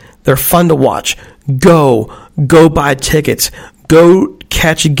franchise. They're fun to watch. Go buy tickets. Go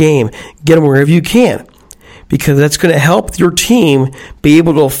catch a game. Get them wherever you can. Because that's going to help your team be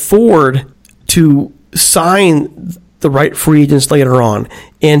able to afford to sign the right free agents later on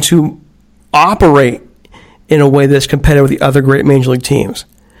and to operate in a way that's competitive with the other great Major League teams.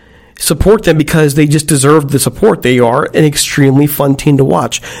 Support them because they just deserve the support. They are an extremely fun team to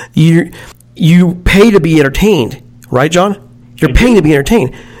watch. You pay to be entertained, right, John? You're paying to be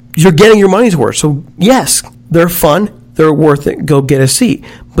entertained. You're getting your money's worth. So, yes, they're fun. they're worth it. Go get a seat.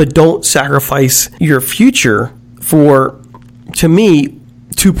 But don't sacrifice your future for, to me,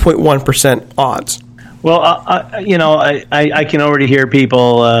 2.1% odds. Well, I can already hear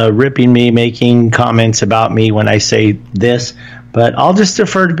people ripping me, making comments about me when I say this, but I'll just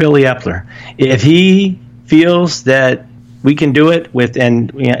defer to Billy Epler. If he feels that we can do it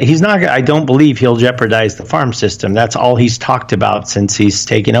he's not. I don't believe he'll jeopardize the farm system. That's all he's talked about since he's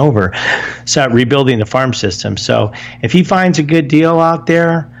taken over, so rebuilding the farm system. So if he finds a good deal out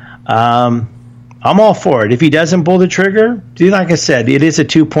there, I'm all for it. If he doesn't pull the trigger, like I said, it is a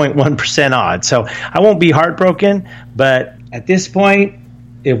 2.1% odd. So I won't be heartbroken, but at this point,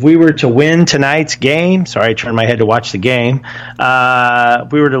 if we were to win tonight's game, sorry, I turned my head to watch the game.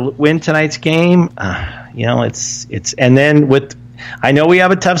 If we were to win tonight's game, it's and then I know we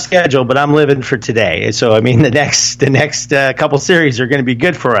have a tough schedule, but I'm living for today. So I mean, the next couple series are going to be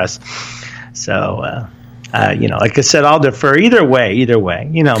good for us. So. Like I said, I'll defer either way. You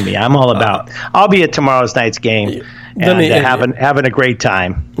know me. I'm all about. I'll be at tomorrow's night's game and having a great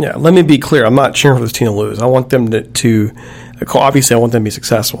time. Yeah, let me be clear. I'm not cheering for this team to lose. I want them to obviously, I want them to be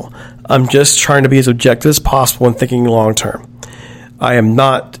successful. I'm just trying to be as objective as possible and thinking long term. I am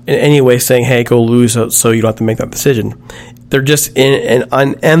not in any way saying, hey, go lose so you don't have to make that decision. They're just in an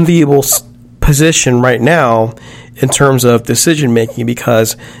unenviable position right now in terms of decision making,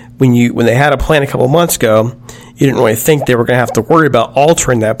 because when they had a plan a couple of months ago, you didn't really think they were going to have to worry about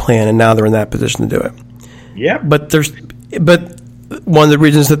altering that plan, and now they're in that position to do it. Yeah. But one of the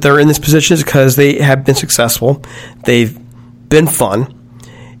reasons that they're in this position is because they have been successful. They've been fun.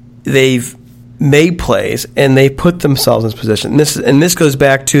 They've made plays, and they put themselves in this position. And this goes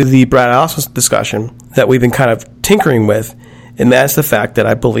back to the Brad Ausmus discussion that we've been kind of tinkering with, and that's the fact that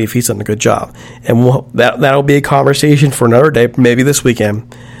I believe he's done a good job. And that'll be a conversation for another day, maybe this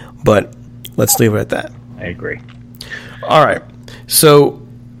weekend. But let's leave it at that. I agree. All right. So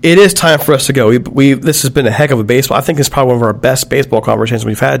it is time for us to go. This has been a heck of a baseball. I think it's probably one of our best baseball conversations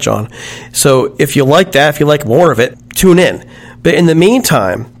we've had, John. So if you like that, if you like more of it, tune in. But in the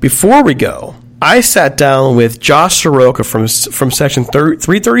meantime, before we go, I sat down with Josh Soroka from Section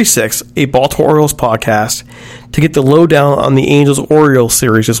 336, a Baltimore Orioles podcast, to get the lowdown on the Angels-Orioles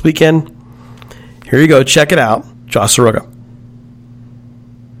series this weekend. Here you go. Check it out. Josh Soroka.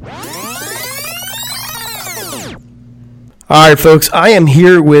 All right, folks, I am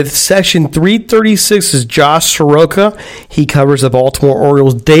here with Section 336's Josh Soroka. He covers the Baltimore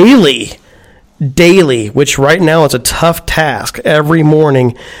Orioles daily, which right now is a tough task. Every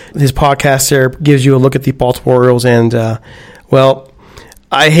morning, his podcast there gives you a look at the Baltimore Orioles, and,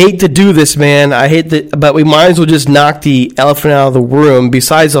 I hate to do this, man. But we might as well just knock the elephant out of the room.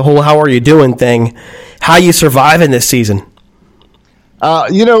 Besides the whole "how are you doing" thing, how you surviving this season?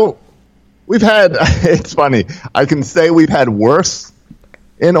 We've had, it's funny, I can say we've had worse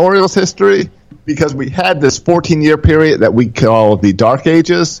in Orioles history because we had this 14-year period that we call the Dark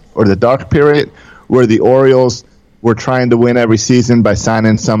Ages, or the Dark Period, where the Orioles were trying to win every season by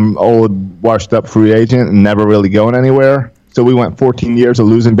signing some old, washed-up free agent and never really going anywhere. So we went 14 years of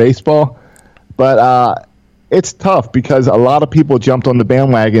losing baseball. But it's tough because a lot of people jumped on the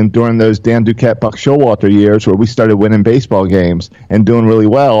bandwagon during those Dan Duquette, Buck Showalter years where we started winning baseball games and doing really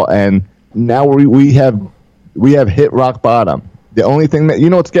well, and now we have hit rock bottom. The only thing that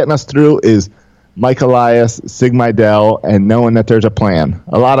what's getting us through is Mike Elias, Sig Mejdal, and knowing that there's a plan.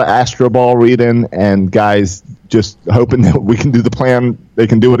 A lot of Astro Ball reading and guys just hoping that we can do the plan. They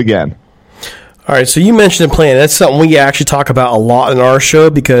can do it again. All right, so you mentioned the plan. That's something we actually talk about a lot in our show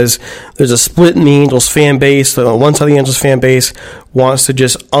because there's a split in the Angels fan base. On one side of the Angels fan base wants to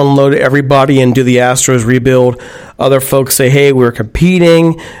just unload everybody and do the Astros rebuild. Other folks say, hey, we're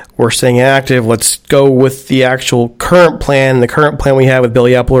competing, we're staying active, let's go with the actual current plan. The current plan we have with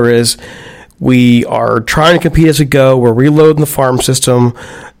Billy Epler is we are trying to compete as we go. We're reloading the farm system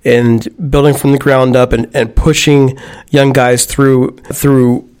and building from the ground up and pushing young guys through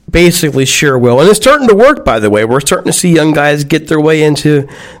basically sheer will. And it's starting to work, by the way. We're starting to see young guys get their way into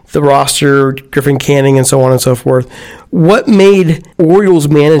the roster, Griffin Canning and so on and so forth. What made Orioles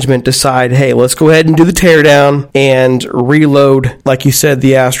management decide, hey, let's go ahead and do the teardown and reload, like you said,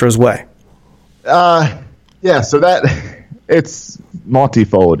 the Astros way? So that it's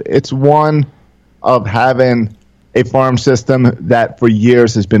multifold. It's one of having a farm system that for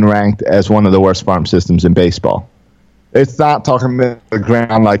years has been ranked as one of the worst farm systems in baseball. It's not talking the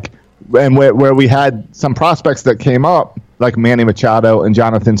ground and where we had some prospects that came up, like Manny Machado and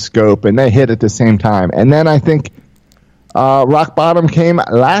Jonathan Scope, and they hit at the same time. And then I think rock bottom came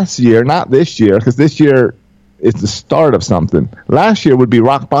last year, not this year, because this year is the start of something. Last year would be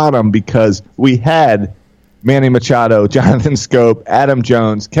rock bottom because we had Manny Machado, Jonathan Scope, Adam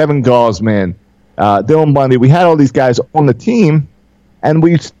Jones, Kevin Gausman, Dylan Bundy. We had all these guys on the team, and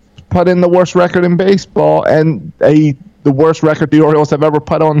we put in the worst record in baseball and the worst record the Orioles have ever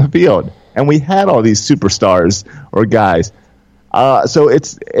put on the field. And we had all these superstars or guys. So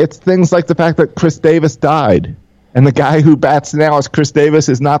it's things like the fact that Chris Davis died, and the guy who bats now as Chris Davis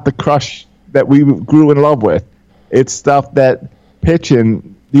is not the crush that we grew in love with. It's stuff that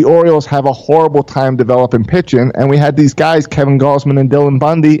pitching, the Orioles have a horrible time developing pitching, and we had these guys, Kevin Gausman and Dylan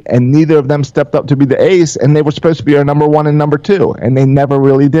Bundy, and neither of them stepped up to be the ace, and they were supposed to be our number one and number two, and they never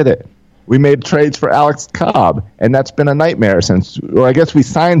really did it. We made trades for Alex Cobb, and that's been a nightmare since, or I guess we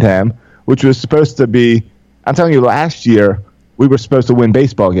signed him, which was supposed to be, I'm telling you, last year, we were supposed to win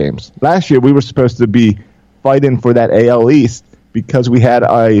baseball games. Last year, we were supposed to be fighting for that AL East because we had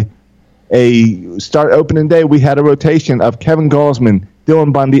a start opening day, we had a rotation of Kevin Gausman,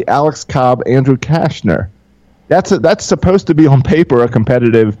 Dylan Bundy, Alex Cobb, Andrew Kashner. That's supposed to be on paper a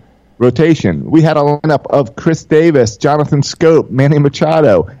competitive rotation. We had a lineup of Chris Davis, Jonathan Scope, Manny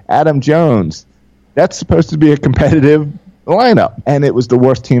Machado, Adam Jones. That's supposed to be a competitive lineup, and it was the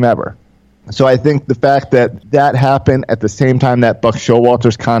worst team ever. So I think the fact that happened at the same time that Buck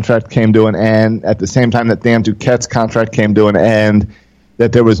Showalter's contract came to an end, at the same time that Dan Duquette's contract came to an end,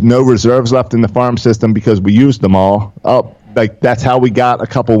 that there was no reserves left in the farm system because we used them all. That's how we got a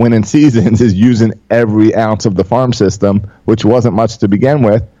couple winning seasons, is using every ounce of the farm system, which wasn't much to begin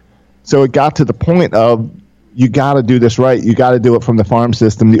with. So it got to the point of, you got to do this right. You got to do it from the farm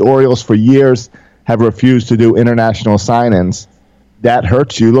system. The Orioles for years have refused to do international sign-ins. That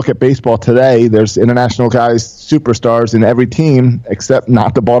hurts you. Look at baseball today. There's international guys, superstars in every team except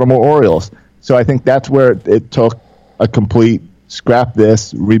not the Baltimore Orioles. So I think that's where it took a complete scrap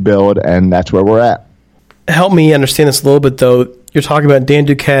this, rebuild, and that's where we're at. Help me understand this a little bit, though. You're talking about Dan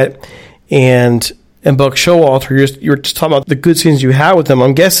Duquette and Buck Showalter. You're just talking about the good scenes you had with them.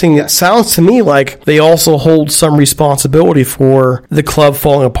 I'm guessing it sounds to me like they also hold some responsibility for the club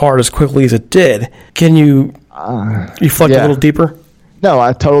falling apart as quickly as it did. Can you reflect a little deeper? No,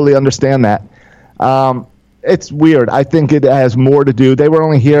 I totally understand that. It's weird. I think it has more to do. They were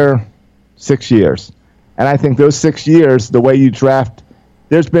only here 6 years. And I think those 6 years, the way you draft,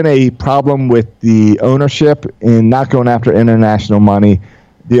 there's been a problem with the ownership in not going after international money.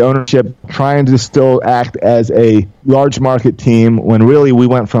 The ownership trying to still act as a large market team when really we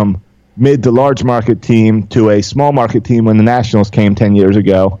went from mid to large market team to a small market team when the Nationals came 10 years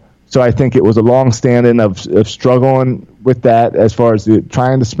ago. So I think it was a long standing of struggling with that as far as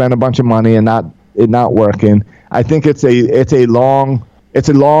trying to spend a bunch of money and not working. I think it's a long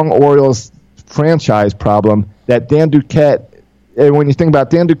Orioles franchise problem that Dan Duquette, and when you think about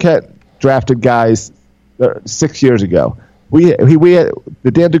Dan Duquette drafted guys 6 years ago. We had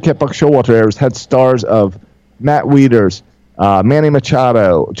the Dan Duquette Buck Showalter eras had stars of Matt Wieters, Manny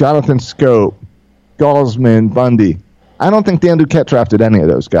Machado, Jonathan Scope, Gausman, Bundy. I don't think Dan Duquette drafted any of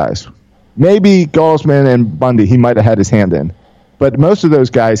those guys. Maybe Gausman and Bundy, he might have had his hand in. But most of those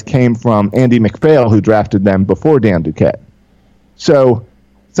guys came from Andy MacPhail, who drafted them before Dan Duquette. So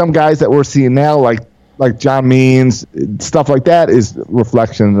some guys that we're seeing now, like John Means, stuff like that, is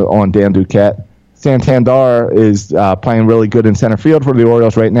reflection on Dan Duquette. Santander is playing really good in center field for the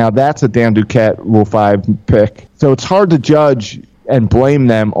Orioles right now. That's a Dan Duquette Rule 5 pick. So it's hard to judge and blame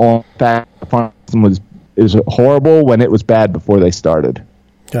them on the fact the farm system is horrible when it was bad before they started.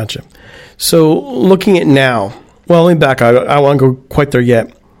 Gotcha. So looking at now, well, let me back. I won't go quite there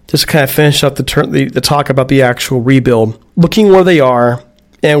yet. Just to kind of finish up the talk about the actual rebuild. Looking where they are,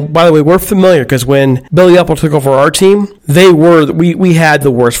 and by the way, we're familiar because when Billy Apple took over our team, we had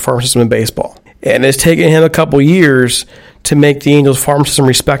the worst farm system in baseball. And it's taken him a couple years to make the Angels farm system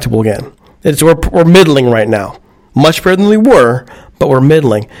respectable again. We're middling right now. Much better than we were, but we're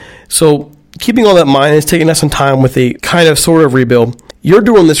middling. So keeping all that in mind, it's taking us some time with a kind of sort of rebuild. You're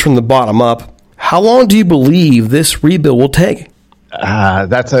doing this from the bottom up. How long do you believe this rebuild will take?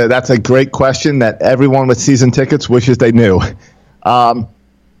 That's a great question that everyone with season tickets wishes they knew.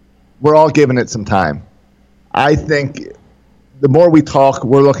 We're all giving it some time. I think the more we talk,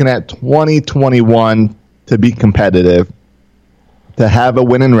 we're looking at 2021 to be competitive, to have a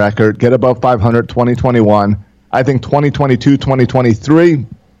winning record, get above 500, 2021. I think 2022, 2023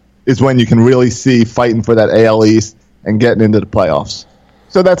 is when you can really see fighting for that AL East and getting into the playoffs.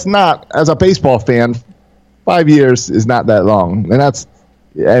 So that's not, as a baseball fan, 5 years is not that long.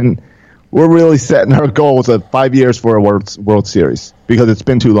 And we're really setting our goals of 5 years for a World Series because it's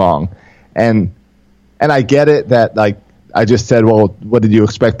been too long. And I get it that, like I just said, well, what did you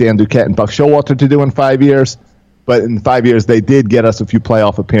expect Dan Duquette and Buck Showalter to do in 5 years? But in 5 years, they did get us a few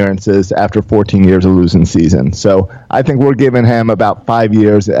playoff appearances after 14 years of losing season. So I think we're giving him about 5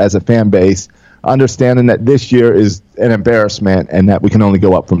 years as a fan base, understanding that this year is an embarrassment and that we can only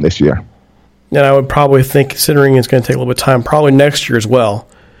go up from this year. And I would probably think, considering it's going to take a little bit of time, probably next year as well,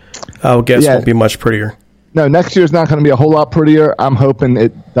 I would guess won't be much prettier. No, next year's not going to be a whole lot prettier. I'm hoping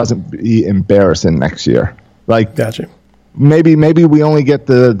it doesn't be embarrassing next year. Like, gotcha. Maybe we only get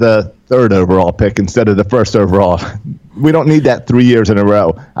the third overall pick instead of the first overall. We don't need that 3 years in a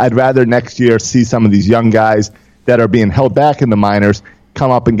row. I'd rather next year see some of these young guys that are being held back in the minors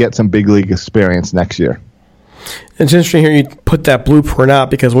come up and get some big league experience next year. It's interesting here you put that blueprint out,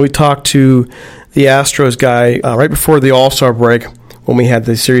 because when we talked to the Astros guy right before the All-Star break, when we had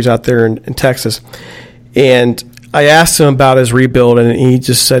the series out there in Texas, and I asked him about his rebuild, and he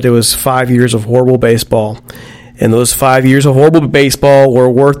just said it was 5 years of horrible baseball. And those 5 years of horrible baseball were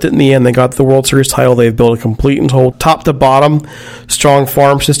worth it in the end. They got the World Series title. They've built a complete and whole, top-to-bottom, strong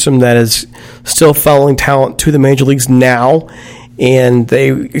farm system that is still funneling talent to the major leagues now, and they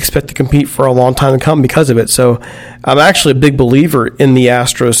expect to compete for a long time to come because of it. So I'm actually a big believer in the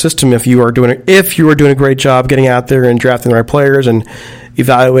Astros system if you are doing a great job getting out there and drafting the right players and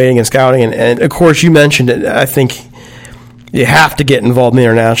evaluating and scouting. And of course, you mentioned it. I think you have to get involved in the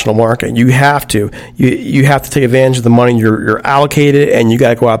international market. You have to. You have to take advantage of the money you're allocated, and you got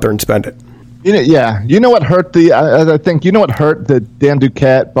to go out there and spend it. You know what hurt the Dan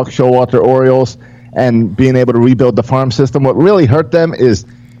Duquette, Buck Showalter Orioles and being able to rebuild the farm system? What really hurt them is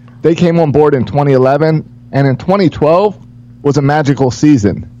they came on board in 2011, and in 2012 was a magical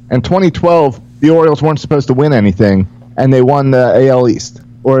season. In 2012, the Orioles weren't supposed to win anything, and they won the AL East.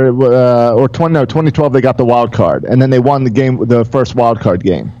 2012 they got the wild card, and then they won the first wild card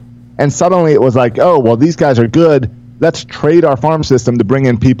game. And suddenly it was like, oh, well, these guys are good. Let's trade our farm system to bring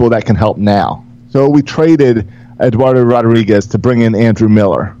in people that can help now. So we traded Eduardo Rodriguez to bring in Andrew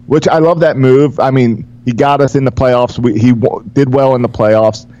Miller, which I love that move. I mean, he got us in the playoffs. He did well in the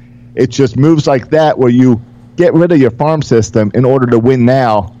playoffs. It's just moves like that where you get rid of your farm system in order to win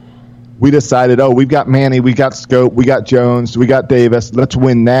now. We decided, we've got Manny, we got Scope, we got Jones, we got Davis. Let's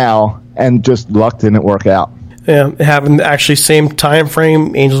win now, and just luck didn't work out. Yeah, having actually same time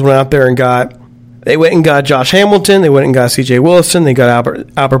frame, Angels went out there and they went and got Josh Hamilton, they went and got C.J. Wilson, they got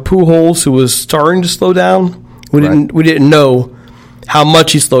Albert Pujols, who was starting to slow down. We didn't know how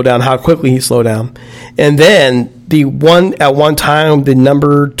much he slowed down, how quickly he slowed down. And then at one time, the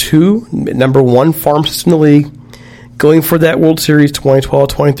number one farm system in the league, going for that World Series 2012,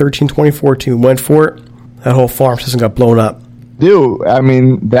 2013, 2014, went for it. That whole farm system got blown up. Dude, I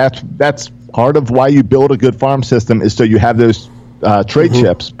mean, that's part of why you build a good farm system, is so you have those trade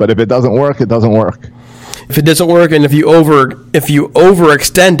chips. But if it doesn't work, it doesn't work. If it doesn't work, and if you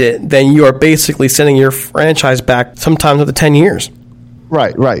overextend it, then you are basically sending your franchise back sometimes up to 10 years.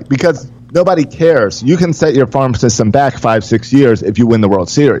 Right. Because nobody cares. You can set your farm system back 5-6 years if you win the World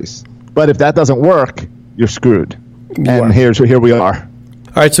Series. But if that doesn't work, you're screwed. Here we are.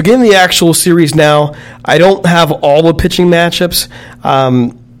 All right, so getting the actual series now, I don't have all the pitching matchups.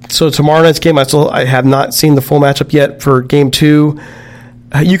 So tomorrow night's game, I have not seen the full matchup yet for Game 2.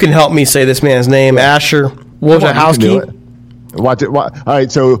 You can help me say this man's name, Asher Wojciechowski. Watch it. All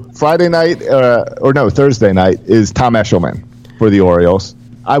right, so Thursday night is Tom Eshelman for the Orioles.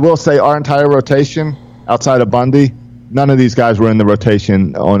 I will say our entire rotation, outside of Bundy, none of these guys were in the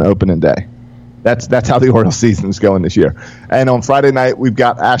rotation on opening day. That's how the Orioles season is going this year. And on Friday night, we've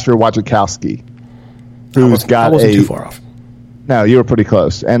got Asher Wojciechowski, who's got I wasn't too far off. No, you were pretty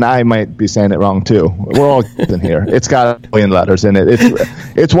close, and I might be saying it wrong too. We're all in here. It's got a million letters in it.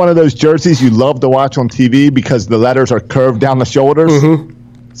 It's one of those jerseys you love to watch on TV because the letters are curved down the shoulders.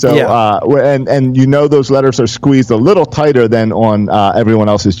 Mm-hmm. So, yeah. And you know those letters are squeezed a little tighter than on everyone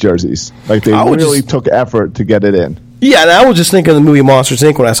else's jerseys. Like they really took effort to get it in. Yeah, and I was just thinking of the movie Monsters,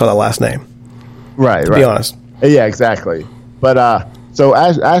 Inc. when I saw that last name. Right. To be honest. Yeah, exactly. But so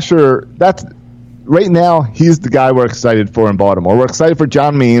Asher, that's. Right now, he's the guy we're excited for in Baltimore. We're excited for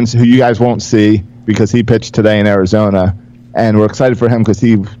John Means, who you guys won't see because he pitched today in Arizona. And we're excited for him because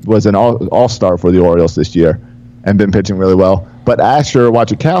he was an all-star for the Orioles this year and been pitching really well. But Asher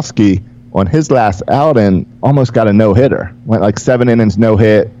Wojciechowski, on his last outing, almost got a no-hitter. Went like 7 innings,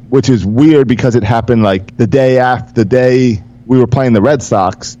 no-hit, which is weird because it happened like the day after the day we were playing the Red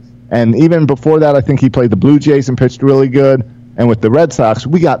Sox. And even before that, I think he played the Blue Jays and pitched really good. And with the Red Sox,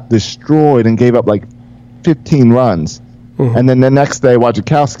 we got destroyed and gave up like 15 runs. Mm-hmm. And then the next day,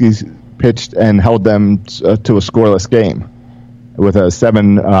 Wojciechowski pitched and held them to a scoreless game with a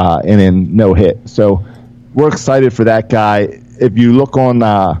 7-inning no-hit. So we're excited for that guy. If you look on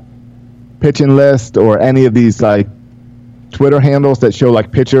Pitching List or any of these like Twitter handles that show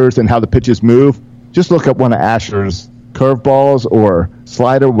like pitchers and how the pitches move, just look up one of Asher's curveballs or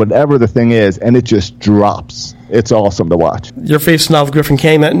slider, whatever the thing is, and it just drops. It's awesome to watch. You're facing off Griffin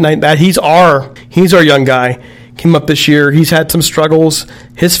Canning that night. That he's our young guy. Came up this year. He's had some struggles.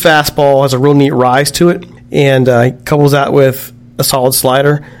 His fastball has a real neat rise to it, and he couples that with a solid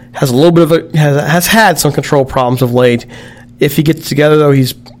slider. Has a little bit of has had some control problems of late. If he gets together though,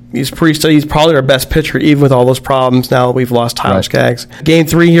 he's pretty steady. He's probably our best pitcher, even with all those problems. Now that we've lost Tyler Skaggs. Game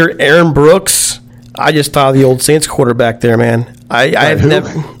 3 here, Aaron Brooks. I just thought of the old Saints quarterback there, man. I've never.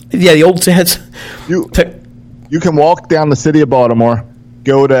 Yeah, the old Saints. You can walk down the city of Baltimore,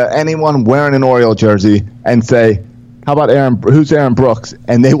 go to anyone wearing an Oriole jersey, and say, "How about who's Aaron Brooks?"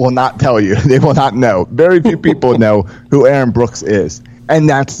 And they will not tell you. They will not know. Very few people know who Aaron Brooks is, and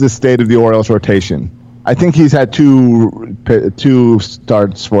that's the state of the Orioles rotation. I think he's had two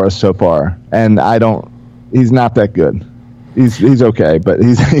starts for us so far, and he's not that good. He's okay, but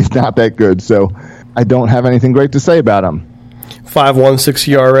he's not that good. So I don't have anything great to say about him. 5.16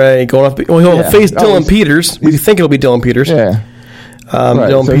 ERA going up. Well, he'll face Dylan Peters. We think it'll be Dylan Peters. Yeah,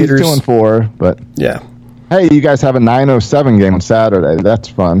 Dylan so Peters. He's 2-4, but yeah. Hey, you guys have a 9:07 game on Saturday. That's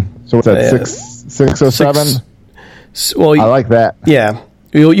fun. So what's that? 6:07. Well, I like that. Yeah.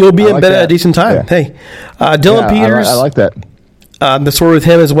 You'll be in bed at a decent time. Yeah. Hey, Dylan Peters. I like that. The story with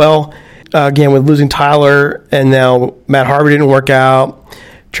him as well. Again, with losing Tyler, and now Matt Harvey didn't work out.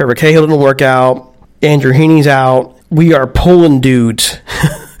 Trevor Cahill didn't work out. Andrew Heaney's out. We are pulling dudes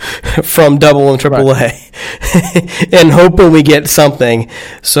from Double and Triple A and hoping we get something.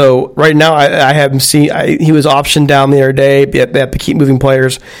 So right now, I haven't seen. He was optioned down the other day. They have to keep moving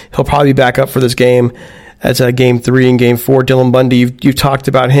players. He'll probably be back up for this game. That's Game 3 and Game 4. Dylan Bundy, you've talked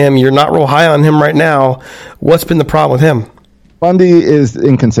about him. You're not real high on him right now. What's been the problem with him? Bundy is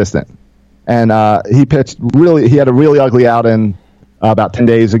inconsistent. And he had a really ugly outing about 10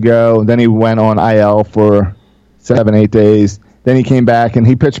 days ago. Then he went on IL for 7-8 days. Then he came back, and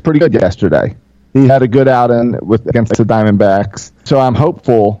he pitched pretty good yesterday. He had a good outing against the Diamondbacks. So I'm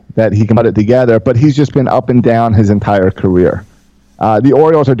hopeful that he can put it together, but he's just been up and down his entire career. The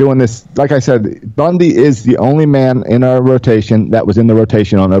Orioles are doing this. Like I said, Bundy is the only man in our rotation that was in the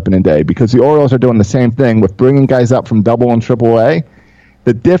rotation on opening day, because the Orioles are doing the same thing with bringing guys up from Double and Triple A.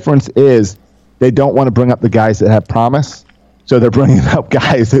 The difference is they don't want to bring up the guys that have promise, so they're bringing up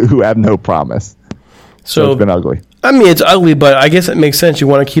guys who have no promise. So it's been ugly. I mean, it's ugly, but I guess it makes sense. You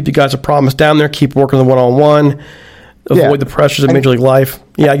want to keep the guys of promise down there, keep working the one-on-one, avoid the pressures of Major League life.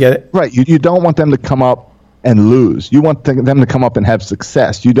 Yeah, I get it. Right. You don't want them to come up and lose. You want them to come up and have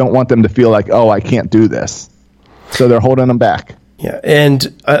success. You don't want them to feel like, oh, I can't do this. So they're holding them back. Yeah,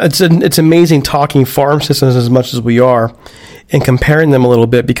 and it's amazing talking farm systems as much as we are and comparing them a little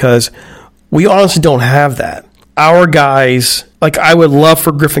bit, because we honestly don't have that. Our guys, like, I would love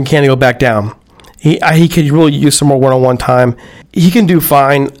for Griffin Canning to go back down. He could really use some more one-on-one time. He can do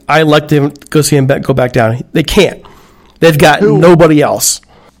fine. I like to go see him go back down. They can't. They've got nobody else.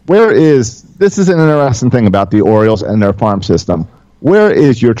 This is an interesting thing about the Orioles and their farm system. Where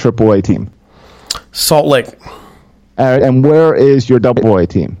is your AAA team? Salt Lake. And where is your AA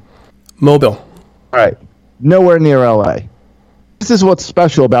team? Mobile. All right. Nowhere near LA. This is what's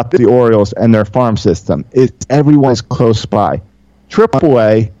special about the Orioles and their farm system. Everyone's close by.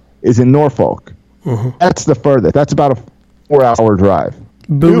 AAA is in Norfolk. Mm-hmm. That's the furthest. That's about a 4-hour drive.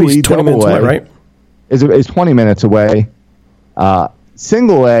 Bowie's 20 minutes away, right? Is 20 minutes away.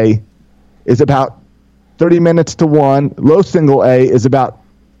 Single A is about 30 minutes to one. Low Single A is about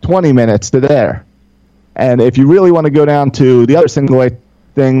 20 minutes to there. And if you really want to go down to the other Single A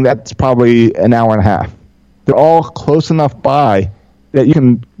thing, that's probably an hour and a half. They're all close enough by that you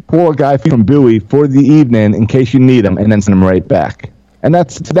can pull a guy from Bowie for the evening in case you need him, and then send him right back. And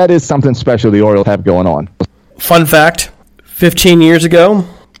that is something special the Orioles have going on. Fun fact, 15 years ago,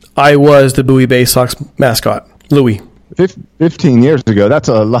 I was the Bowie Bay Sox mascot, Louie. 15 years ago, that's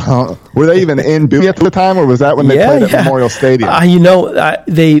a long... Were they even in Bowie at the time, or was that when they played at Memorial Stadium?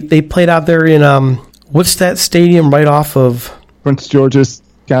 They played out there in, what's that stadium right off of... Prince George's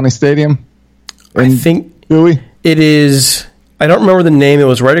County Stadium? I think... Bowie? It is... I don't remember the name. It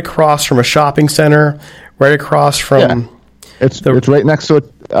was right across from a shopping center, right across from... Yeah. It's right next to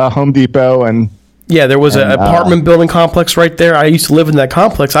a Home Depot, and... Yeah, there was an apartment building complex right there. I used to live in that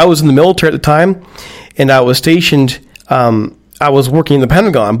complex. I was in the military at the time, and I was stationed... I was working in the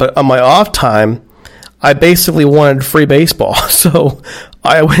Pentagon, but on my off time, I basically wanted free baseball. So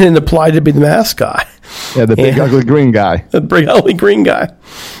I went and applied to be the mascot. Yeah, the big ugly green guy. The big ugly green guy.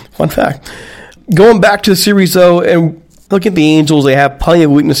 Fun fact. Going back to the series, though, and look at the Angels. They have plenty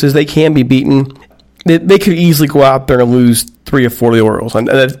of weaknesses. They can be beaten. They could easily go out there and lose 3 or 4 of the Orioles. And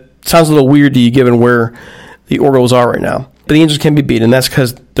that sounds a little weird to you given where the Orioles are right now. But the Angels can be beaten, and that's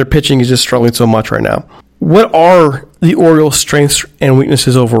because their pitching is just struggling so much right now. What are the Orioles' strengths and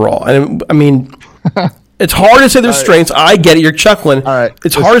weaknesses overall? And I mean, it's hard to say their strengths. I get it. You're chuckling. All right.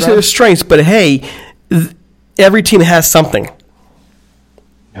 It's hard to say their strengths, but hey, every team has something.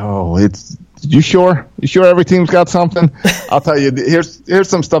 Oh, you sure? You sure every team's got something? I'll tell you. Here's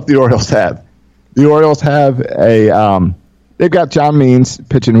some stuff the Orioles have. The Orioles have they've got John Means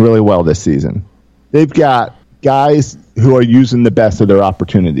pitching really well this season. They've got guys who are using the best of their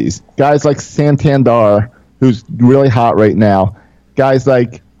opportunities. Guys like Santander, who's really hot right now. Guys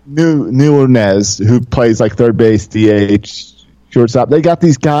like Nunez, who plays like third base, DH, shortstop. They got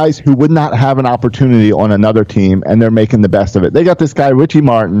these guys who would not have an opportunity on another team, and they're making the best of it. They got this guy, Richie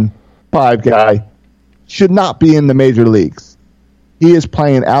Martin, 5 guy, should not be in the major leagues. He is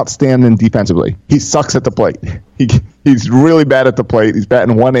playing outstanding defensively. He sucks at the plate. He's really bad at the plate. He's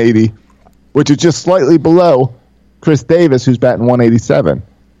batting 180, which is just slightly below Chris Davis, who's batting 187.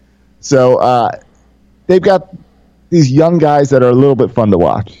 So they've got these young guys that are a little bit fun to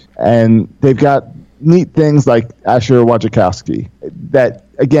watch. And they've got neat things like Asher Wojciechowski that,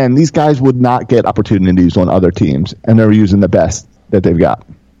 again, these guys would not get opportunities on other teams, and they're using the best that they've got.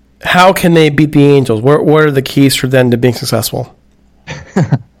 How can they beat the Angels? What are the keys for them to being successful?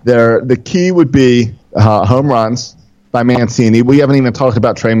 The key would be home runs by Mancini. We haven't even talked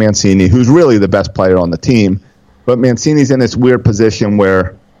about Trey Mancini, who's really the best player on the team. But Mancini's in this weird position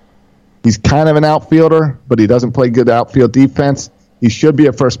where he's kind of an outfielder, but he doesn't play good outfield defense. He should be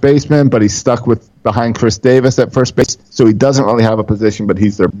a first baseman, but he's stuck behind Chris Davis at first base, so he doesn't really have a position, but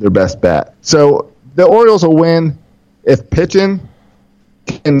he's their best bet. So the Orioles will win if pitching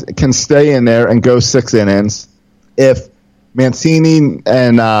can stay in there and go 6 innings. If Mancini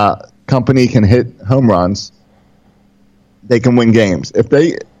and company can hit home runs, they can win games. If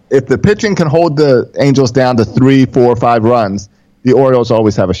the pitching can hold the Angels down to 3, 4, 5 runs, the Orioles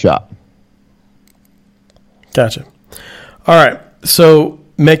always have a shot. Gotcha. All right. So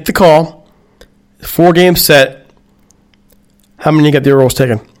make the call. 4-game set. How many you got the Orioles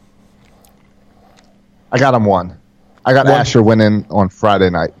taking? I got them 1. I got 1. Asher winning on Friday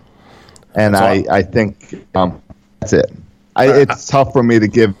night. And I think that's it. It's tough for me to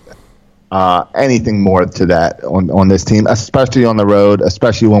give anything more to that on this team, especially on the road,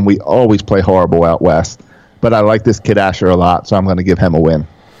 especially when we always play horrible out west. But I like this kid Asher a lot, so I'm going to give him a win.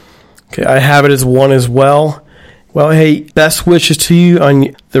 Okay, I have it as 1 as well. Well, hey, best wishes to you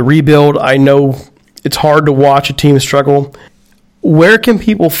on the rebuild. I know it's hard to watch a team struggle. Where can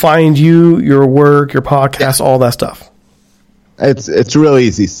people find you, your work, your podcast, all that stuff? It's really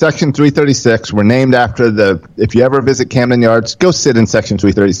easy. Section 336. We're named after if you ever visit Camden Yards, go sit in Section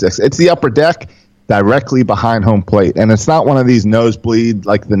 336. It's the upper deck directly behind home plate. And it's not one of these nosebleed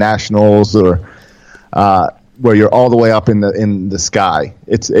like the Nationals or where you're all the way up in the sky.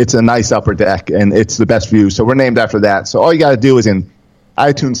 It's a nice upper deck, and it's the best view. So we're named after that. So all you got to do is in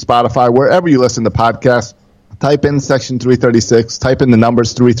iTunes, Spotify, wherever you listen to podcasts, type in Section 336, type in the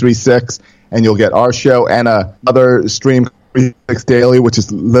numbers 336, and you'll get our show and another stream 336 Daily, which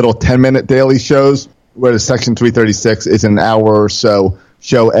is little 10-minute daily shows, where the Section 336 is an hour or so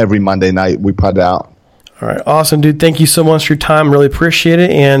show every Monday night we put out. All right. Awesome, dude. Thank you so much for your time. Really appreciate it,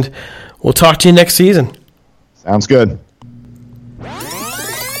 and we'll talk to you next season. Sounds good.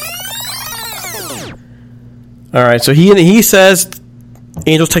 All right. So he says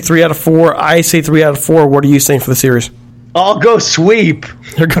Angels take 3 out of 4. I say 3 out of 4. What are you saying for the series? I'll go sweep.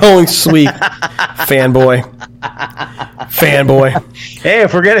 They're going sweep. Fanboy. Hey,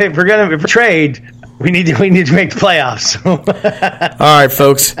 if we're gonna trade, we need to make the playoffs. All right,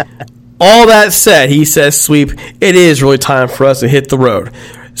 folks. All that said, he says sweep. It is really time for us to hit the road.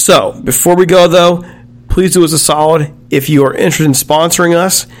 So before we go, though, please do us a solid. If you are interested in sponsoring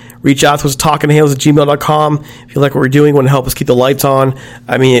us, reach out to us at talkinghalos@gmail.com. If you like what we're doing, want to help us keep the lights on.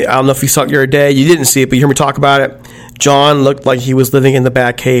 I mean, I don't know if you saw it the other day. You didn't see it, but you heard me talk about it. John looked like he was living in the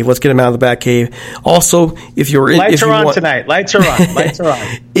Batcave. Let's get him out of the Batcave. Also, if you're lights are on tonight. Lights are on. Lights are on.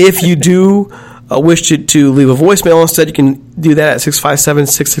 If you do wish to leave a voicemail instead, you can do that at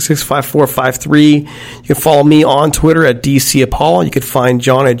 657-666-5453. You can follow me on Twitter at DCAPaul. You can find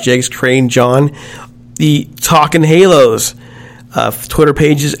John at Jegs Crane John. The Talkin' Halos Twitter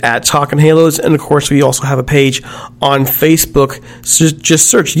pages at Talkin' Halos, and of course we also have a page on Facebook. So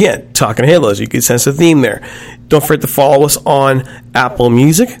just search Talkin' Halos. You can sense the theme there. Don't forget to follow us on Apple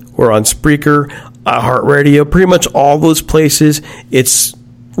Music. We're on Spreaker, iHeartRadio, pretty much all those places. It's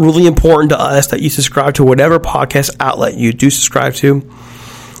really important to us that you subscribe to whatever podcast outlet you do subscribe to.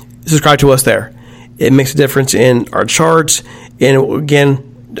 Subscribe to us there. It makes a difference in our charts. And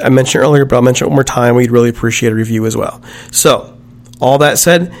again, I mentioned earlier, but I'll mention it one more time. We'd really appreciate a review as well. So, all that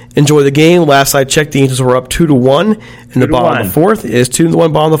said, enjoy the game. Last I checked, the Angels were up 2-1 in the bottom of the fourth. It is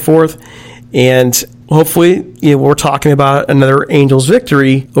 2-1 bottom of the fourth. And hopefully, we're talking about another Angels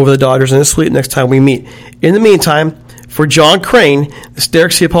victory over the Dodgers in this sleep next time we meet. In the meantime, for John Crane, this is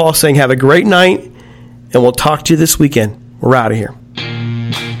Derek Ciapala saying have a great night, and we'll talk to you this weekend. We're out of here.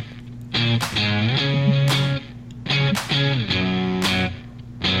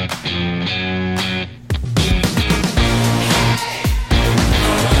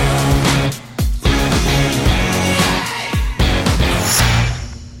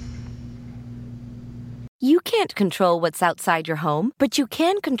 You can't control what's outside your home, but you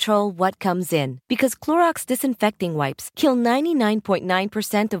can control what comes in. Because Clorox disinfecting wipes kill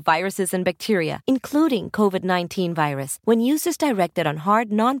 99.9% of viruses and bacteria, including COVID-19 virus, when used as directed on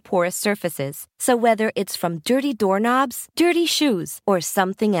hard, non-porous surfaces. So whether it's from dirty doorknobs, dirty shoes, or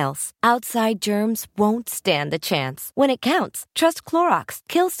something else, outside germs won't stand a chance. When it counts, trust Clorox.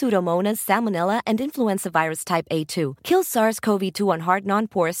 Kill Pseudomonas, Salmonella, and influenza virus type A2. Kill SARS-CoV-2 on hard,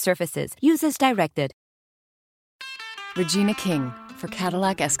 non-porous surfaces. Use as directed. Regina King for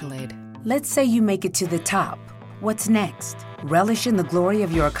Cadillac Escalade. Let's say you make it to the top. What's next? Relish in the glory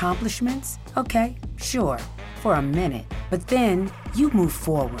of your accomplishments? Okay, sure, for a minute. But then you move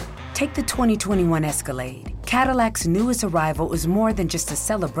forward. Take the 2021 Escalade. Cadillac's newest arrival is more than just a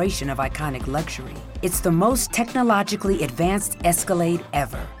celebration of iconic luxury. It's the most technologically advanced Escalade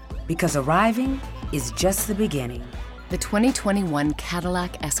ever. Because arriving is just the beginning. The 2021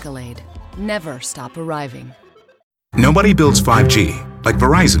 Cadillac Escalade. Never stop arriving. Nobody builds 5G like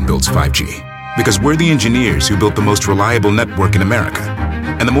Verizon builds 5G, because we're the engineers who built the most reliable network in America.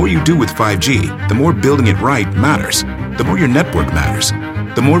 And the more you do with 5G, the more building it right matters. The more your network matters.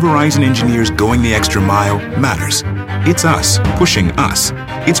 The more Verizon engineers going the extra mile matters. It's us pushing us.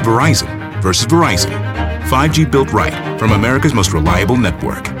 It's Verizon versus Verizon. 5G built right from America's most reliable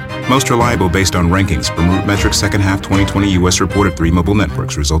network. Most reliable based on rankings from RootMetrics second half 2020 U.S. report of 3 mobile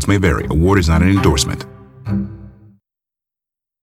networks. Results may vary. Award is not an endorsement.